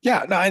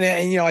 Yeah. No,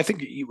 and I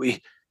think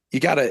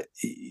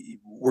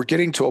we're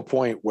getting to a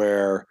point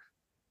where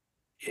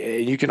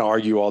you can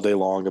argue all day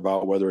long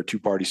about whether a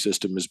 2-party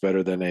system is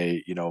better than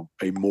a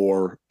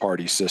more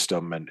party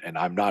system. And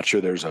I'm not sure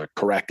there's a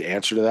correct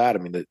answer to that. I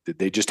mean,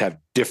 they just have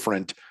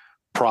different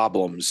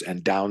problems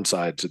and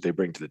downsides that they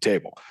bring to the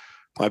table.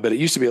 But it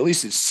used to be, at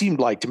least it seemed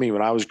like to me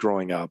when I was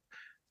growing up,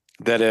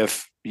 that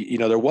if,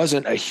 there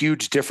wasn't a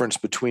huge difference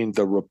between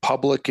the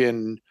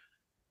Republican,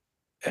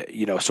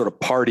 sort of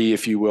party,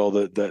 if you will,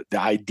 the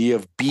idea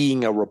of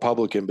being a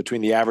Republican,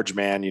 between the average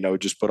man,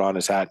 just put on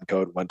his hat and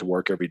coat and went to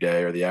work every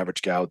day, or the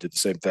average gal did the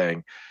same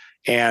thing,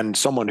 and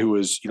someone who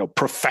was,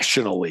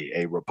 professionally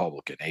a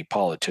Republican, a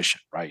politician,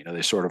 right?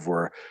 They sort of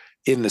were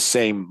in the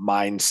same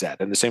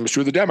mindset. And the same is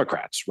true of the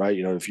Democrats, right?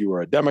 If you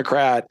were a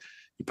Democrat,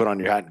 you put on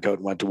your hat and coat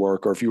and went to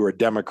work, or if you were a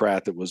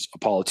Democrat that was a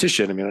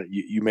politician, I mean,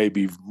 you may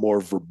be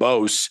more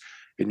verbose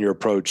in your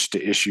approach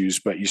to issues,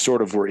 but you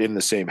sort of were in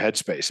the same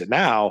headspace. And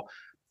now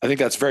I think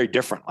that's very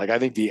different. Like, I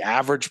think the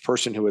average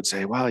person who would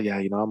say, well, yeah,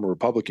 I'm a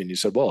Republican. You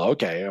said, well,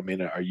 okay. I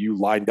mean, are you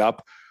lined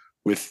up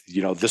with,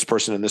 this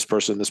person and this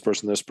person, this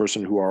person, this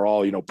person, who are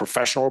all,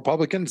 professional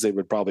Republicans? They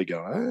would probably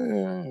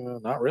go,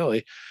 not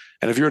really.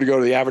 And if you were to go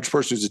to the average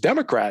person who's a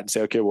Democrat and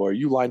say, okay, well, are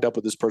you lined up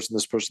with this person,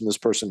 this person, this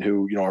person,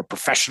 who, are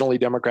professionally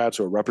Democrats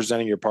who are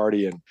representing your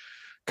party in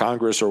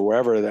Congress or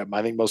wherever, that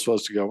I think most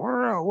folks would go,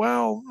 oh,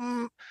 well,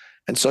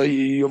 and so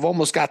you've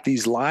almost got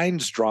these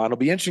lines drawn. It'll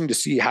be interesting to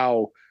see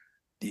how.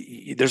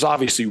 There's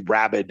obviously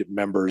rabid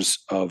members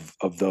of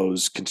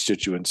those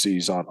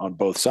constituencies on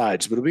both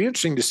sides, but it'll be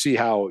interesting to see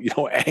how,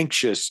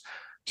 anxious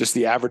just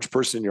the average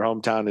person in your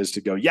hometown is to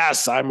go,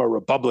 yes, I'm a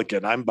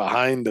Republican, I'm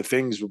behind the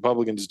things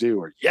Republicans do,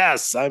 or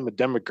yes, I'm a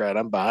Democrat,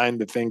 I'm behind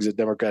the things that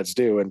Democrats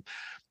do. And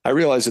I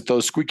realize that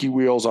those squeaky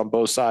wheels on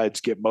both sides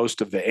get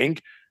most of the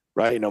ink,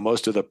 right?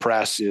 Most of the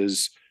press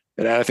is,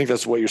 and I think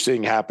that's what you're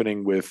seeing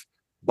happening with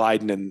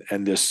Biden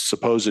and this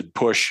supposed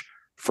push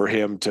for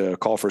him to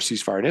call for a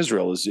ceasefire in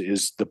Israel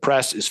is the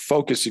press is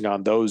focusing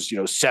on those,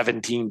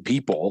 17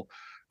 people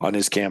on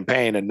his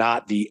campaign, and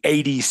not the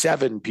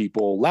 87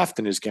 people left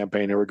in his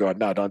campaign who are going,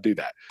 no, don't do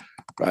that.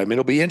 Right? I mean,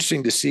 it'll be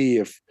interesting to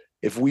see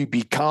if we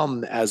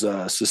become, as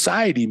a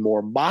society,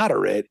 more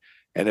moderate,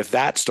 and if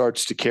that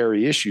starts to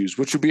carry issues,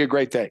 which would be a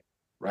great thing,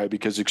 right?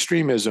 Because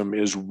extremism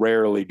is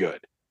rarely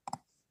good.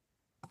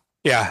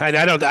 Yeah, and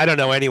I don't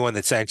know anyone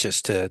that's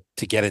anxious to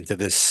get into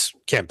this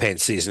campaign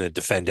season and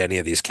defend any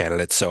of these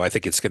candidates. So I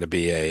think it's going to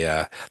be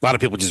a lot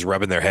of people just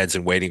rubbing their heads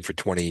and waiting for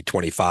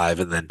 2025,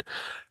 and then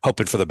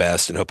hoping for the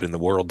best and hoping the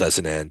world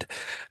doesn't end.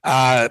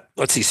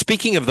 Let's see.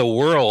 Speaking of the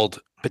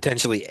world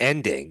potentially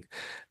ending,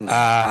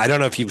 I don't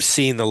know if you've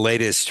seen the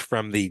latest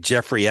from the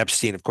Jeffrey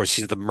Epstein. Of course,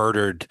 he's the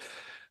murdered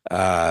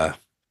serial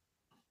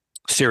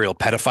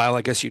pedophile,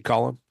 I guess you'd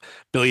call him,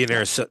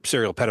 billionaire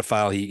serial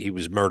pedophile. He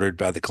was murdered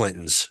by the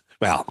Clintons.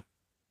 Well,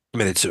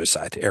 committed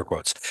suicide, air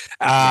quotes.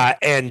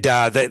 And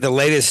the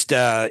latest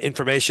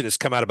information has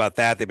come out about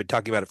that. They've been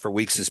talking about it for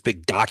weeks, this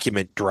big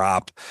document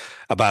drop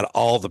about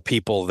all the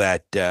people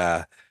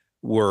that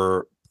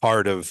were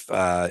part of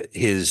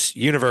his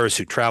universe,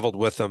 who traveled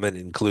with him, and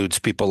includes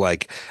people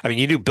like, I mean,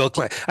 you knew Bill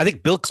Clinton. I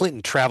think Bill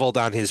Clinton traveled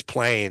on his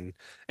plane,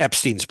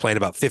 Epstein's plane,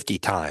 about 50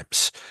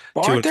 times.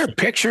 Well, aren't there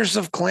pictures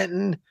of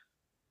Clinton,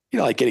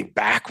 like getting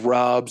back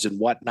rubs and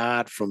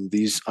whatnot from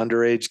these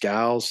underage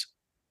gals?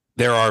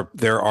 There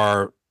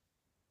are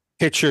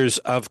pictures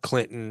of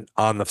Clinton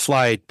on the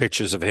flight,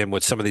 pictures of him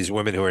with some of these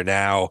women who are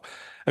now,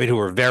 I mean, who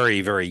are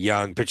very, very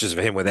young, pictures of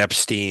him with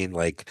Epstein,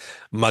 like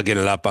mugging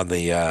it up on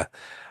the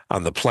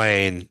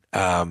plane.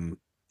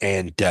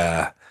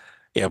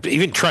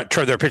 Even Trump,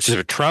 there are pictures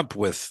of Trump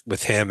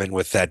with him and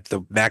with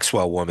the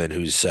Maxwell woman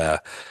who's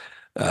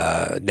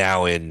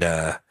now in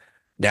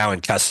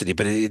custody.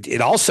 But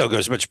it also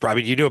goes much. I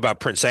mean, you knew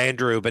about Prince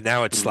Andrew, but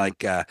now it's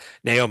like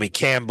Naomi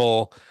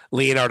Campbell,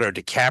 Leonardo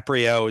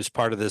DiCaprio is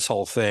part of this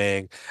whole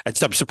thing, and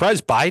so I'm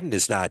surprised Biden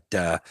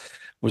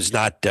was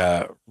not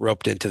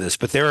roped into this.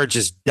 But there are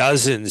just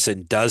dozens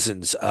and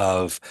dozens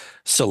of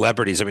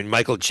celebrities. I mean,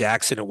 Michael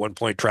Jackson at one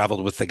point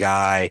traveled with the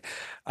guy.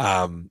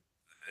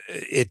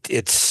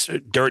 it's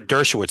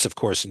Dershowitz, of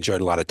course,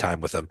 enjoyed a lot of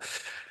time with him.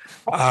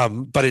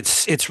 But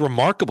it's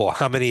remarkable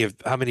how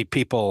many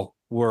people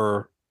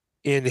were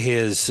in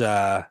his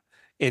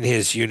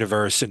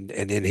universe and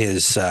in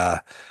his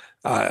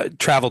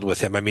traveled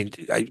with him. I mean,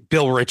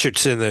 Bill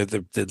Richardson,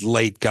 the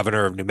late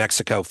governor of New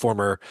Mexico,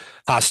 former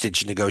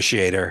hostage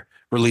negotiator,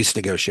 release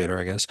negotiator,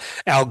 I guess.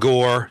 Al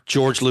Gore,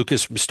 George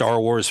Lucas from Star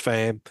Wars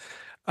fame.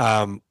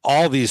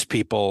 All these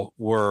people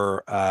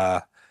were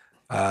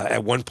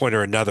at one point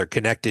or another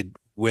connected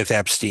with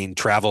Epstein,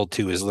 traveled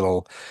to his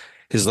little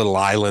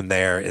island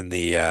there in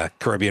the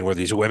Caribbean where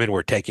these women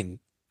were taken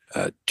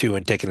to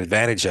and taken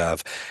advantage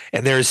of.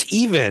 And there's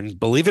even,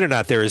 believe it or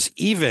not, there is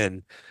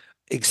even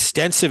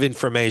extensive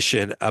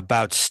information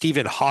about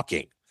Stephen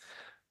Hawking.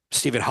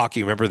 Stephen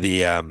Hawking, remember the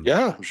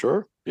Yeah, I'm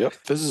sure. Yep,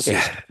 physicist.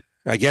 yeah,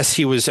 I guess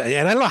he was,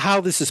 and I don't know how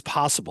this is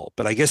possible,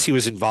 but I guess he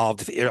was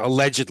involved,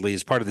 allegedly,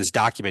 as part of this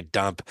document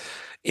dump,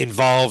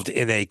 involved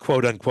in a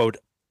quote unquote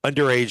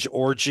underage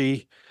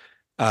orgy.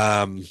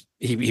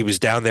 He was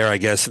down there, I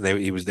guess, and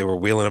they were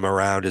wheeling him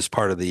around as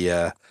part of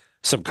the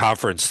some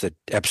conference that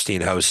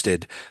Epstein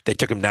hosted. They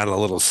took him down in a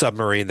little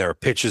submarine. There are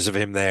pictures of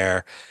him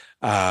there.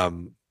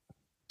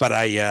 But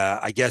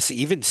I guess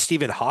even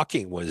Stephen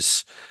Hawking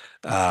was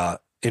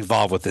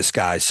involved with this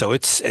guy. So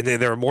and then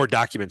there are more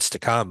documents to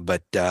come,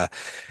 but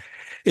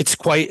it's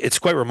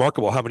quite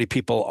remarkable how many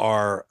people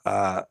are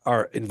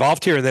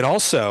involved here. And then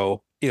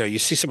also, you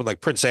see someone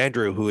like Prince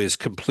Andrew, who is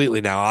completely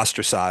now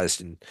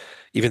ostracized, and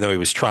even though he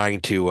was trying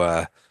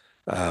to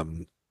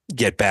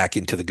get back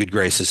into the good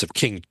graces of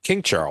King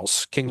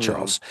Charles,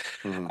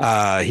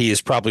 Mm-hmm. he is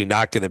probably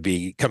not going to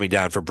be coming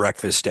down for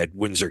breakfast at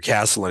Windsor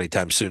Castle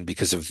anytime soon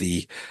because of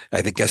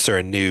I guess there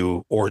are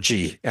new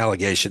orgy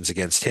allegations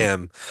against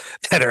him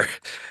that are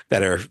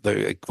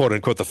the quote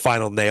unquote the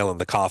final nail in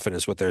the coffin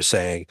is what they're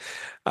saying.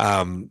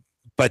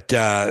 But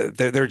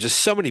there are just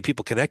so many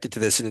people connected to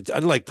this, and it's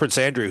unlike Prince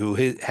Andrew,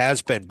 who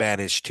has been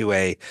banished to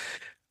a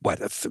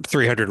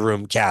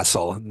 300-room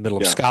castle in the middle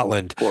of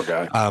Scotland. Poor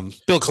guy.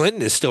 Bill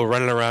Clinton is still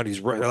running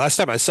around. Last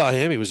time I saw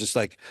him, he was just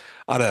like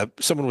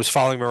someone was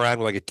following him around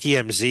with like a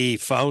TMZ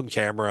phone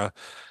camera,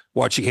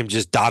 watching him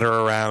just dotter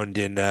around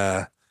in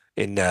the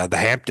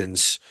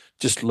Hamptons,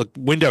 just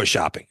window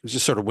shopping. It was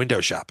just sort of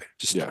window shopping,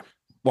 just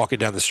walking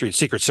down the street,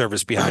 Secret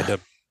Service behind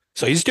him.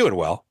 So he's doing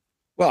well.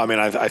 Well, I mean,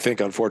 I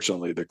think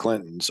unfortunately the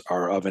Clintons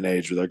are of an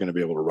age where they're going to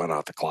be able to run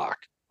out the clock,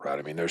 right?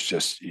 I mean, there's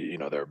just,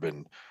 there have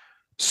been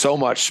so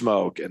much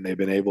smoke, and they've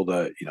been able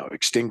to,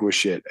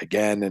 extinguish it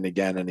again and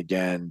again and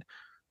again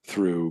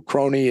through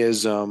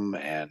cronyism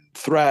and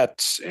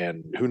threats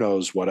and who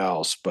knows what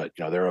else. But,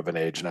 they're of an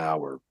age now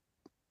where,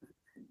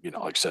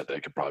 like I said, they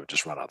could probably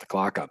just run out the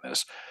clock on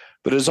this.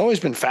 But it's always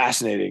been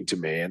fascinating to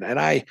me. And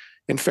I,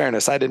 in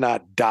fairness, I did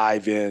not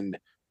dive in.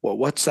 Well,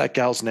 what's that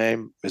gal's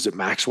name? Is it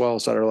Maxwell?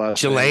 Is that her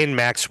last name? Ghislaine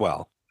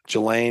Maxwell.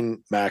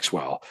 Ghislaine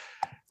Maxwell.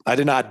 I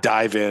did not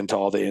dive into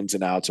all the ins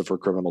and outs of her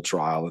criminal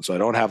trial, and so I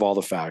don't have all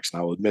the facts, and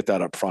I will admit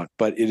that up front.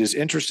 But it is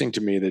interesting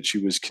to me that she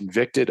was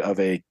convicted of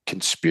a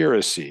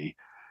conspiracy,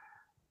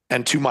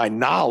 and to my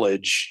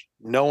knowledge,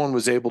 no one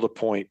was able to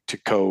point to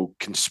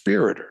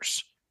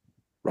co-conspirators,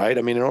 right?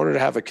 I mean, in order to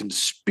have a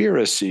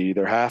conspiracy,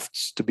 there has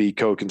to be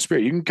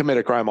co-conspirator. You can commit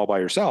a crime all by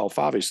yourself,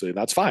 obviously, and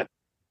that's fine.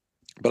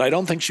 But I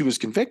don't think she was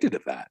convicted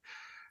of that.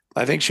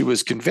 I think she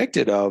was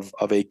convicted of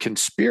a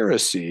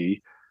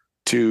conspiracy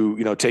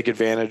to, take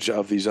advantage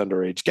of these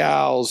underage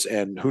gals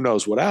and who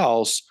knows what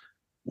else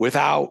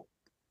without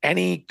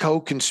any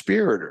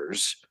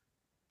co-conspirators.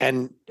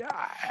 And,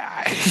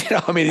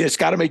 I mean, it's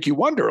got to make you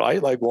wonder,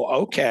 right? Like, well,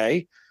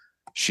 okay,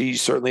 she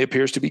certainly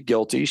appears to be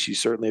guilty. She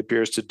certainly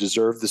appears to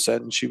deserve the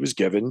sentence she was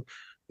given.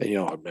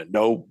 And,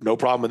 no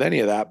problem with any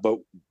of that. But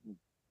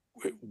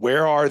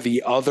where are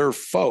the other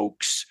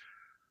folks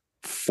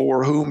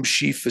for whom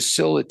she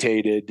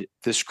facilitated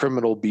this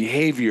criminal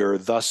behavior,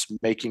 thus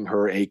making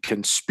her a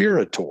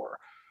conspirator,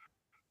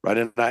 right?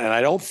 And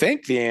I don't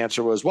think the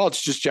answer was, well,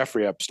 it's just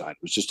Jeffrey Epstein. It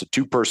was just a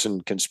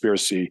two-person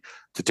conspiracy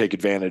to take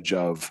advantage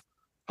of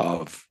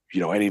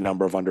any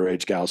number of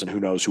underage gals and who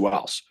knows who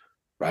else,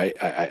 right?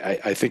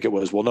 I think it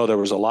was, well, no, there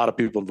was a lot of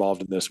people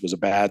involved in this. It was a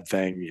bad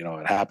thing.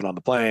 It happened on the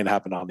plane,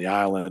 happened on the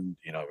island,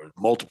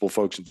 multiple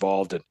folks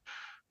involved.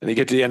 And they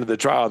get to the end of the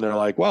trial and they're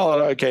like, well,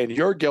 okay, and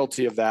you're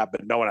guilty of that,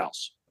 but no one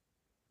else.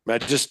 I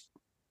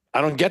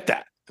don't get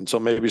that. And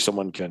so maybe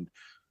someone can,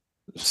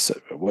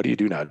 what do you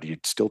do now? Do you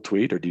still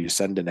tweet or do you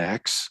send an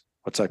X?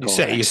 What's that called?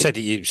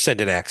 You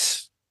send an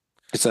X.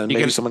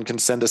 Someone can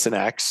send us an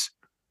X.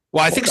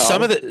 Well, I think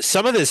some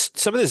of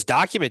this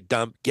document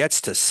dump gets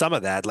to some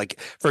of that. Like,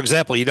 for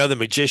example, the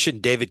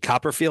magician David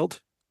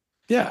Copperfield?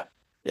 Yeah.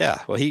 Yeah.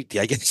 Well,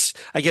 I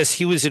guess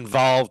he was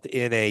involved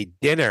in a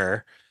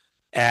dinner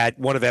at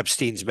one of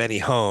Epstein's many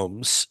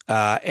homes,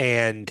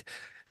 and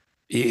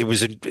I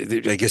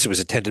guess it was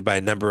attended by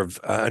a number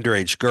of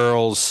underage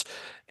girls,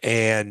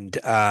 and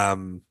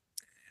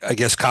I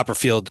guess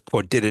Copperfield,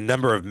 quote, did a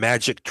number of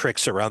magic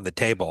tricks around the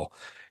table,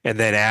 and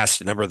then asked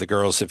a number of the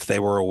girls if they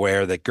were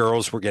aware that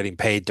girls were getting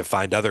paid to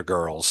find other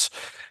girls,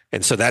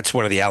 And so that's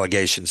one of the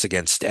allegations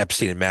against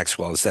Epstein and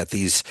Maxwell is that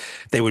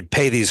they would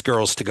pay these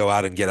girls to go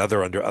out and get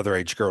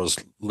underage girls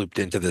looped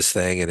into this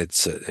thing, and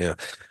it's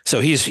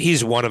so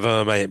he's one of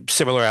them.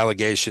 Similar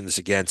allegations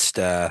against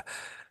a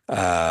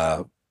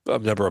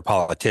number of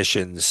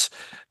politicians.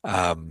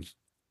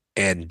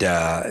 And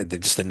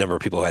just a number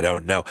of people I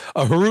don't know.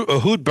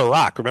 Ehud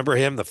Barak, remember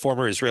him, the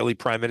former Israeli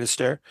prime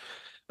minister?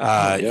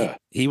 Yeah.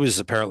 He was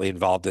apparently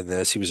involved in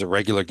this. He was a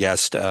regular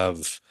guest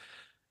of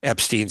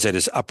Epstein's at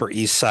his Upper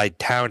East Side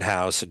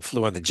townhouse and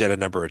flew on the jet a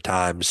number of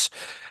times.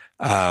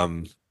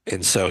 And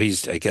so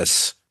I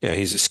guess,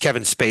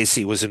 Kevin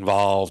Spacey was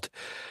involved.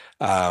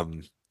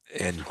 And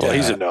Well,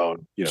 he's a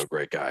known,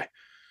 great guy.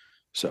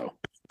 So,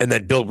 and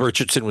then Bill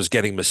Richardson was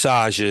getting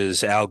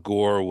massages. Al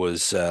Gore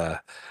was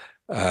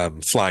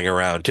flying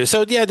around too.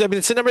 So yeah, I mean,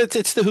 it's a number.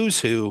 It's the who's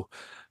who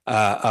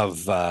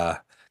of God.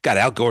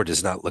 Al Gore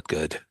does not look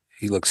good.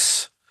 He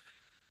looks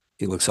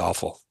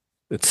awful.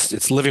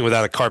 It's living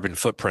without a carbon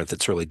footprint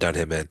that's really done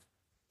him in.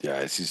 Yeah,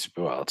 it's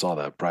all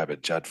that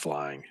private jet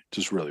flying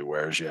just really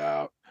wears you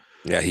out.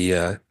 Yeah,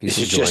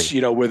 he's just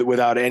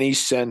without any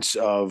sense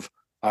of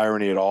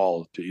irony at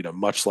all.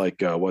 Much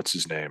like what's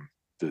his name,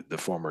 the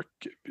former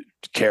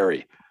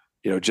Kerry.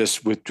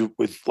 Just with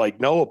like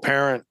no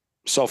apparent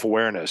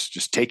self-awareness,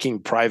 just taking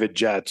private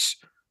jets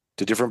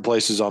to different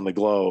places on the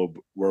globe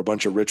where a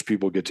bunch of rich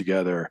people get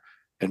together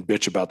and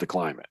bitch about the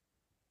climate.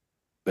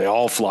 They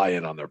all fly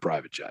in on their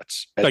private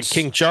jets. Like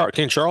King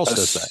Charles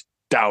says that.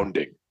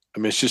 Astounding. I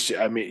mean,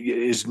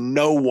 is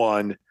no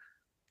one,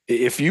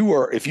 if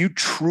you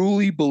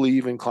truly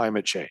believe in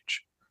climate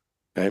change,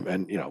 okay,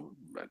 and it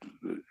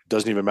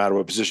doesn't even matter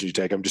what position you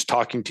take. I'm just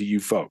talking to you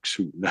folks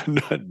who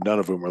none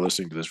of whom are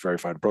listening to this very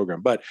fine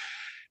program. But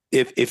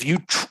if you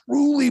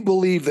truly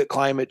believe that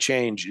climate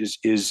change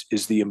is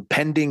the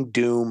impending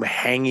doom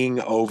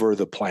hanging over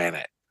the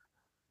planet,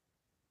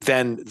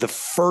 then the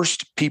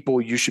first people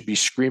you should be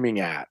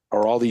screaming at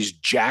are all these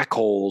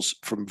jackholes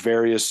from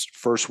various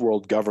first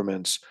world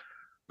governments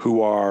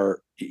who are,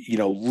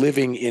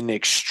 living in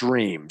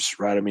extremes,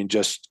 right? I mean,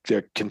 just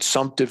their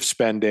consumptive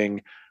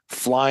spending,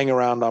 flying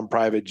around on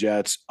private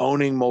jets,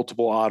 owning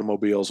multiple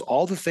automobiles,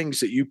 all the things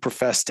that you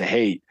profess to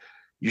hate,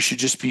 you should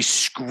just be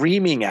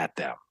screaming at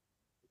them,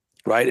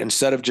 right?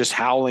 Instead of just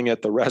howling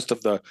at the rest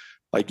of the,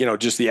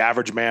 just the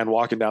average man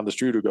walking down the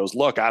street who goes,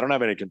 look, I don't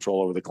have any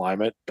control over the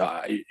climate.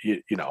 I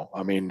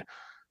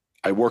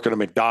work at a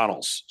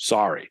McDonald's,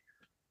 sorry,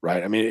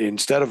 right? I mean,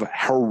 instead of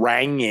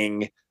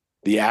haranguing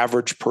the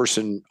average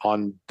person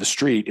on the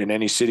street in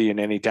any city, in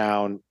any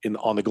town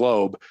on the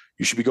globe,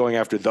 you should be going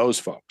after those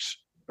folks.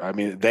 I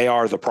mean, they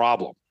are the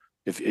problem.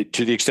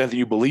 To the extent that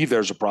you believe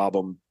there's a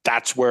problem,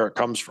 that's where it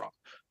comes from.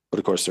 But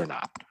of course they're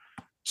not.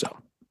 So.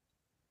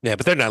 Yeah,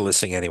 but they're not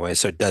listening anyway,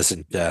 so it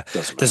doesn't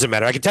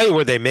matter. I can tell you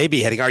where they may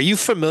be heading. Are you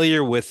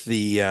familiar with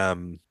the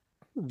and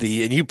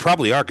you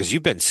probably are because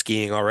you've been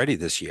skiing already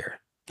this year.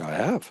 I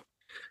have.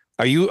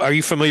 Are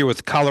you familiar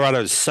with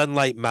Colorado's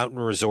Sunlight Mountain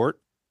Resort?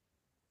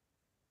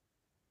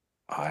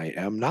 I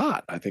am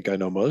not. I think I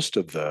know most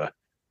of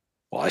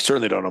I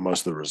certainly don't know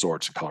most of the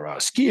resorts in Colorado.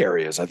 Ski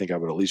areas, I think I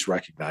would at least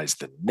recognize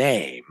the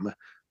name,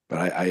 but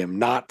I am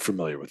not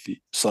familiar with the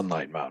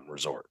Sunlight Mountain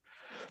Resort.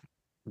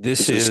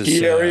 This is a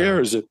ski area,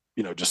 or is it,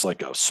 just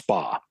like a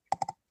spa?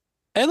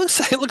 It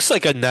looks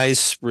like a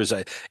nice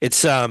resort.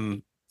 It's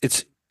I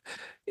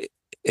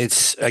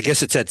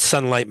guess it's at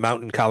Sunlight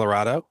Mountain,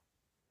 Colorado.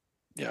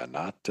 Yeah,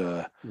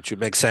 which would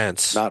make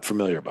sense. Not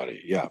familiar,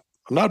 buddy. Yeah.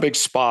 I'm not a big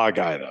spa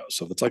guy though.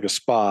 So if it's like a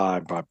spa,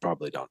 I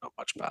probably don't know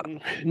much about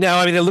it. No,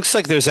 I mean, it looks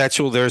like there's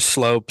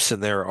slopes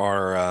and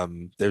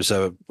there's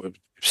a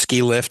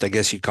ski lift, I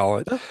guess you'd call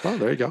it. Oh,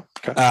 there you go.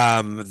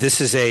 Okay.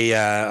 This is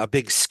a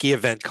big ski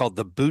event called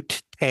the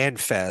Boot Tan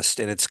Fest,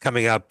 and it's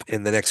coming up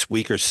in the next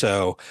week or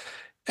so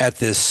at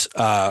this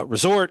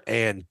resort,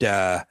 and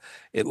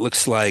it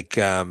looks like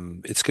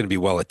it's going to be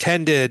well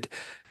attended.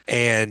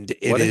 And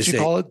what did you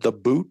call it? The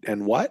Boot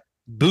and what?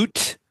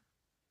 Boot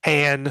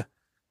Tan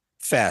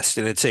Fest,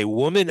 and it's a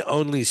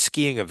woman-only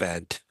skiing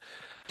event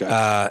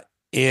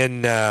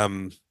in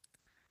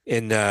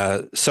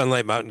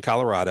Sunlight Mountain,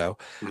 Colorado,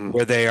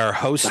 where they are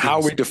hosting.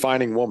 How are we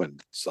defining woman?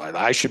 So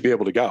I should be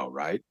able to go,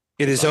 right?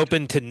 It is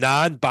open to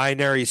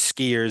non-binary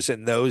skiers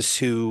and those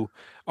who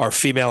are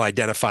female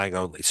identifying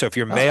only. So if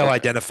you're male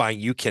identifying,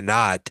 you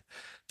cannot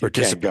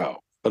participate. You can't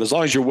go. But as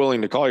long as you're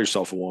willing to call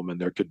yourself a woman,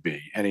 there could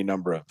be any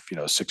number of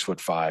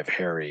 6'5"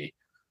 hairy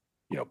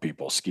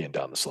people skiing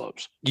down the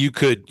slopes. You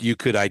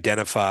could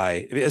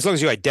identify as long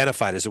as you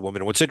identified as a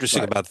woman. And what's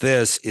interesting about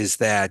this is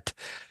that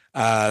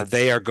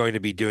they are going to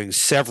be doing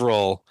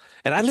several,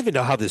 and I don't even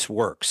know how this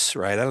works,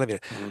 right? I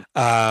don't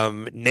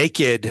even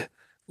naked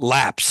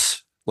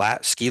laps,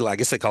 ski. I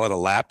guess they call it a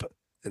lap.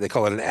 They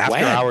call it an after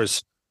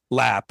hours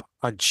lap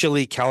on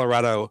chilly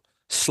Colorado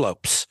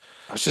slopes.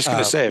 I was just going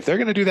to say, if they're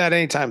going to do that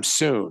anytime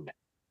soon,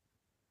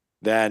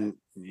 then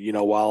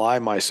while I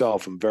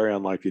myself am very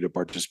unlikely to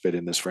participate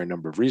in this for a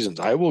number of reasons,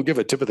 I will give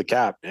a tip of the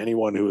cap to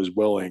anyone who is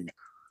willing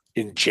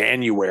in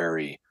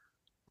January,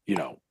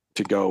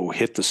 to go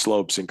hit the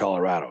slopes in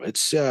Colorado.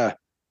 It's,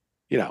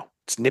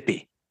 it's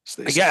It's nippy.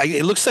 Yeah,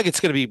 it looks like it's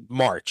going to be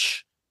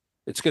March.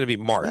 It's going to be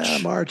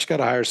March. March got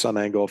a higher sun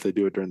angle. If they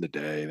do it during the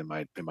day,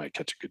 they might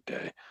catch a good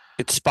day.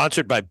 It's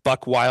sponsored by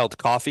Buck Wild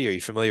Coffee. Are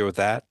you familiar with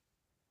that?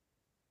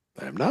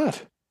 I am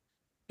not.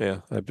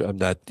 Yeah, I'm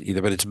not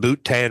either, but it's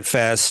Boot Tan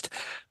Fest.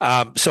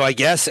 So I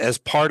guess as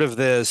part of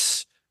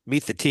this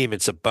Meet the Team,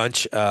 it's a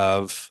bunch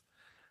of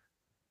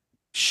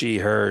she,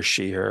 her,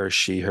 she, her,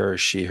 she, her,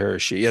 she, her,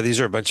 she. Yeah, these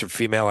are a bunch of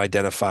female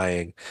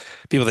identifying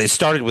people. They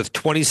started with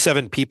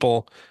 27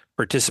 people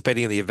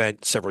participating in the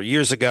event several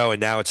years ago, and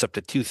now it's up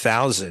to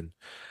 2,000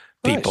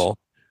 people.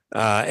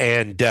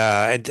 Nice.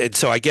 And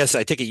so I guess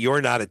I take it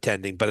you're not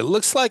attending, but it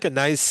looks like a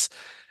nice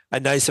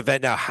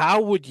event. Now,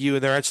 how would you?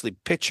 And there are actually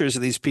pictures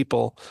of these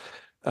people.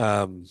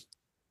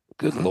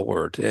 Good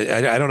Lord,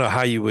 I don't know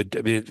how you would.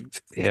 I mean,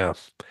 yeah,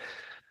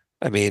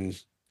 I mean,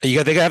 they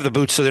gotta have the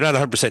boots, so they're not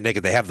 100%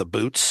 naked. They have the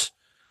boots,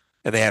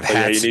 and they have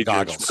hats and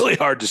goggles. It's really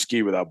hard to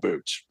ski without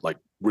boots, like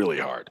really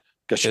hard.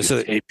 Guess you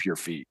could tape your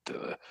feet to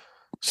the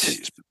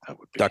seats. That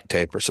would be duct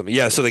tape or something.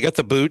 Yeah, so they got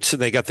the boots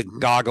and they got the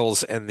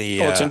goggles and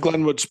the. Oh, it's in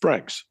Glenwood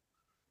Springs.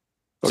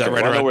 Okay,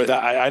 right, I know where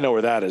that. I know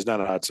where that is.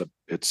 No,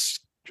 it's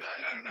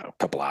I don't know, a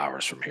couple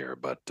hours from here,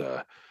 but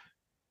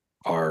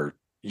our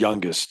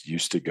youngest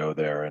used to go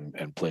there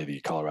and play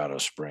the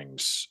Glenwood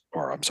Springs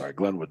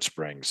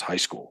High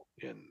School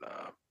in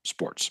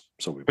sports.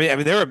 So I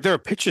mean, there are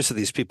pictures of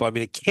these people. I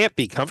mean, it can't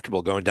be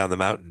comfortable going down the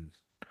mountain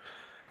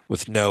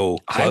with no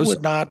clothes.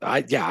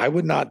 I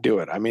would not do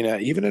it. I mean,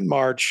 even in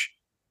March,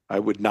 I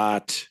would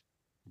not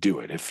do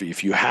it.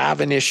 If you have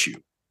an issue,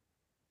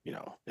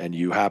 and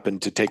you happen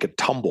to take a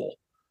tumble,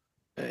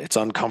 it's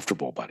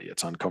uncomfortable, buddy.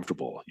 It's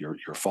uncomfortable. You're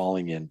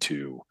falling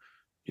into,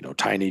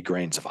 tiny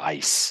grains of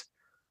ice.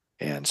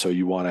 And so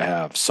you want to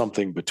have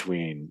something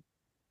between,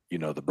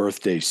 the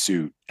birthday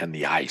suit and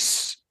the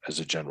ice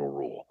as a general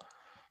rule.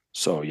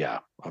 So yeah,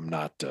 I'm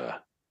not,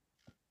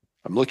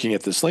 I'm looking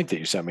at this link that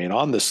you sent me. And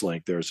on this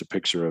link, there's a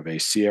picture of a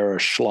Sierra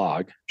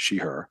Schlag, she,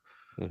 her,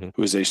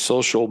 who is a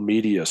social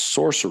media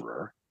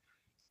sorcerer.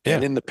 Yeah.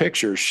 And in the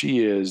picture,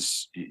 she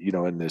is,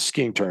 in the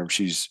skiing term,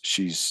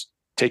 she's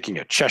taking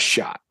a chest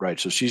shot, right?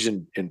 So she's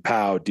in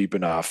POW deep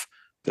enough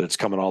that it's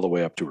coming all the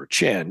way up to her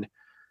chin.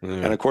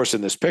 And of course,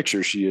 in this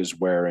picture, she is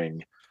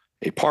wearing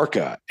a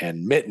parka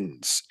and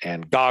mittens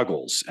and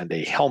goggles and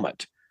a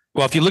helmet.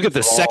 Well, if you look at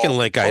the second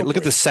link, I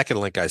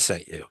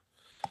sent you.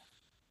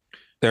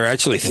 There are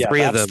actually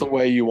three of them. That's the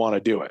way you want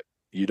to do it.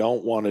 You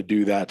don't want to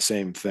do that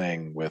same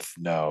thing with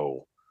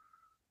no,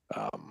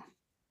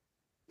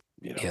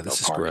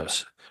 this is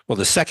gross. Well,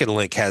 the second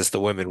link has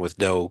the women with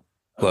no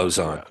clothes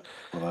on.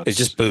 Yeah. Well, it's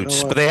just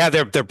boots, but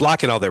they're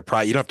blocking all their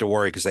pride. You don't have to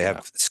worry because they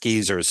have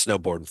skis or a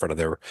snowboard in front of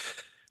their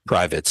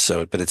privates.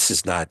 So, but it's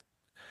just not.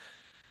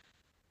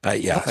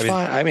 That's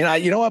fine. I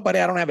mean, you know what, buddy?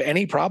 I don't have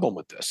any problem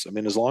with this. I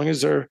mean, as long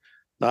as they're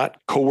not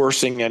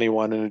coercing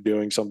anyone into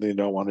doing something they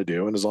don't want to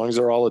do, and as long as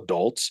they're all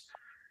adults,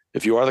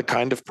 if you are the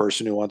kind of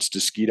person who wants to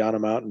ski down a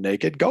mountain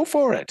naked, go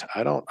for it.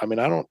 I don't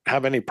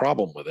have any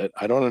problem with it.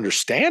 I don't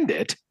understand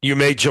it. You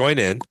may join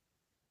in.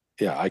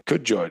 Yeah, I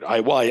could join.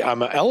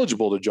 I'm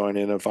eligible to join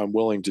in if I'm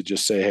willing to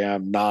just say, hey,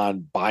 I'm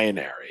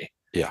non-binary.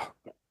 Yeah.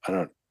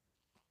 I'm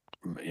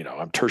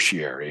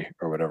tertiary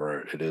or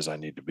whatever it is I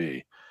need to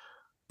be.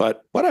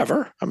 But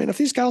whatever. I mean, if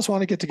these gals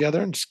want to get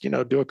together and,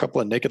 do a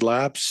couple of naked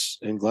laps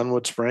in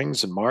Glenwood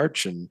Springs in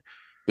March and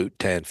Boot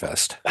Tan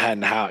Fest,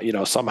 and how,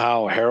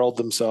 somehow herald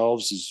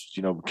themselves as,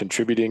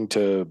 contributing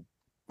to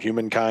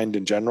humankind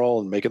in general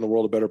and making the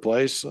world a better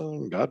place,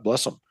 God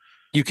bless them.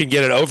 You can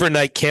get an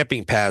overnight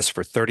camping pass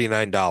for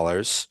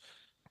 $39,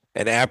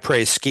 an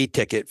après ski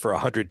ticket for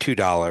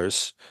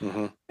 $102,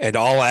 and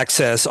all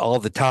access all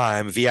the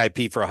time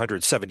VIP for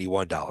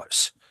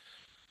 $171.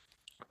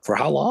 For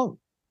how long?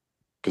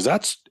 Because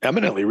that's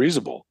eminently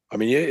reasonable. I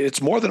mean,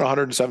 it's more than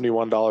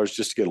 $171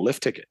 just to get a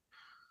lift ticket.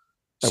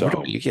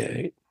 So you get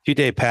a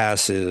 2-day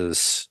pass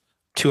is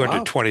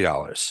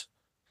 $220.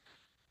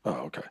 Oh,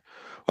 okay.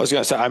 I was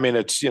going to say, I mean,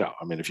 it's,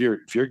 if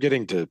you're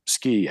getting to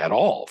ski at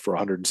all for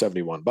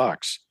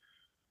 $171,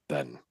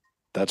 then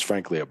that's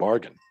frankly a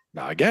bargain.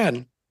 Now,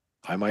 again,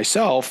 I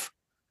myself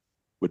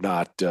would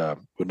not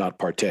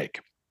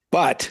partake,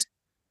 but,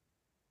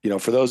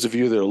 for those of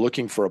you that are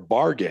looking for a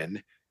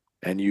bargain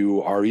and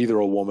you are either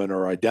a woman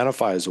or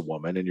identify as a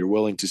woman and you're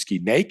willing to ski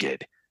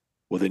naked,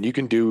 well, then you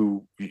can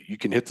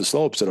hit the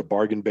slopes at a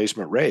bargain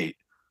basement rate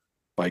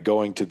by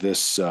going to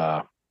this,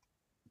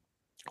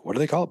 what do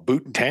they call it?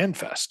 Boot and Tan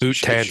Fest. Boot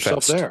Tan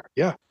Fest. There.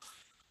 Yeah.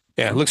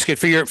 Yeah. It looks good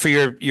for your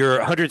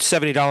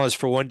 $170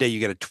 for one day. You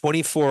get a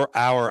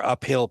 24-hour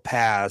uphill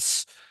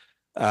pass.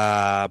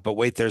 But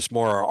wait, there's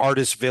more. Our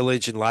Artist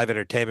Village and live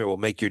entertainment will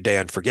make your day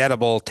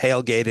unforgettable.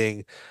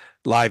 Tailgating,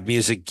 live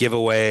music,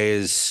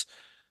 giveaways.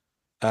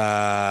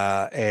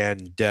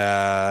 In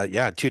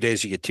 2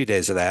 days, you get 2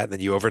 days of that. And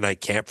then you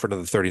overnight camp for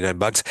another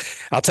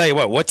 $39. I'll tell you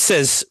what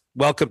says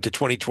welcome to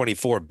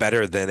 2024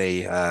 better than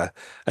a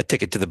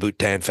ticket to the Boot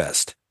Tan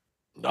Fest?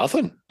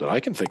 Nothing that I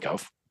can think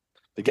of.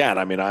 Again,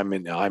 I mean, I'm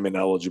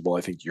ineligible.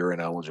 I think you're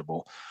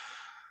ineligible.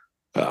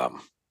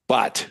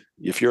 But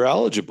if you're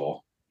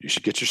eligible, you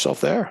should get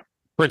yourself there.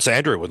 Prince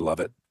Andrew would love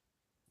it.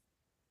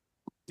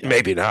 Yeah.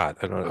 Maybe not.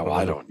 I don't know.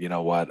 I don't. You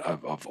know what?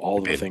 Of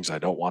all the things I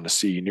don't want to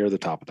see, near the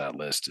top of that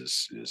list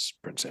is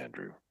Prince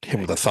Andrew.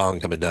 Him with a thong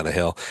coming down a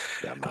hill.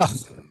 Yeah,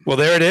 well,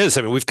 there it is.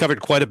 I mean, we've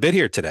covered quite a bit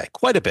here today.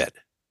 Quite a bit.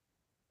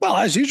 Well,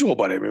 as usual,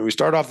 buddy. I mean, we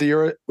start off the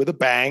year with a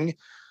bang.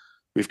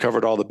 We've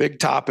covered all the big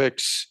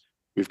topics.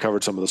 We've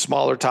covered some of the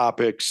smaller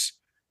topics.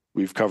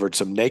 We've covered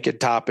some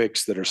naked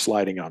topics that are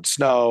sliding on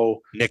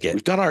snow. Naked.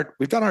 We've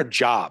done our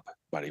job,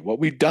 buddy. What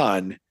we've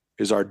done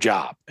is our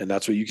job, and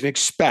that's what you can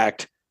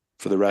expect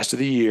for the rest of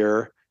the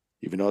year.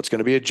 Even though it's going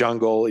to be a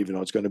jungle, even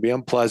though it's going to be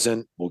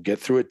unpleasant, we'll get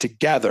through it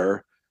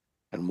together,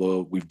 and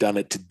we've done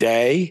it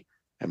today,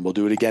 and we'll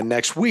do it again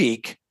next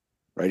week,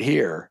 right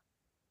here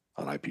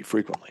on IP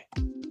Frequently.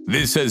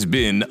 This has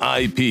been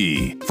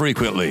IP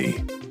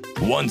Frequently,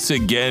 once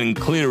again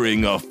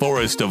clearing a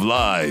forest of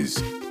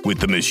lies with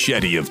the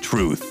machete of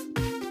truth.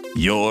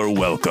 You're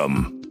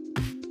welcome.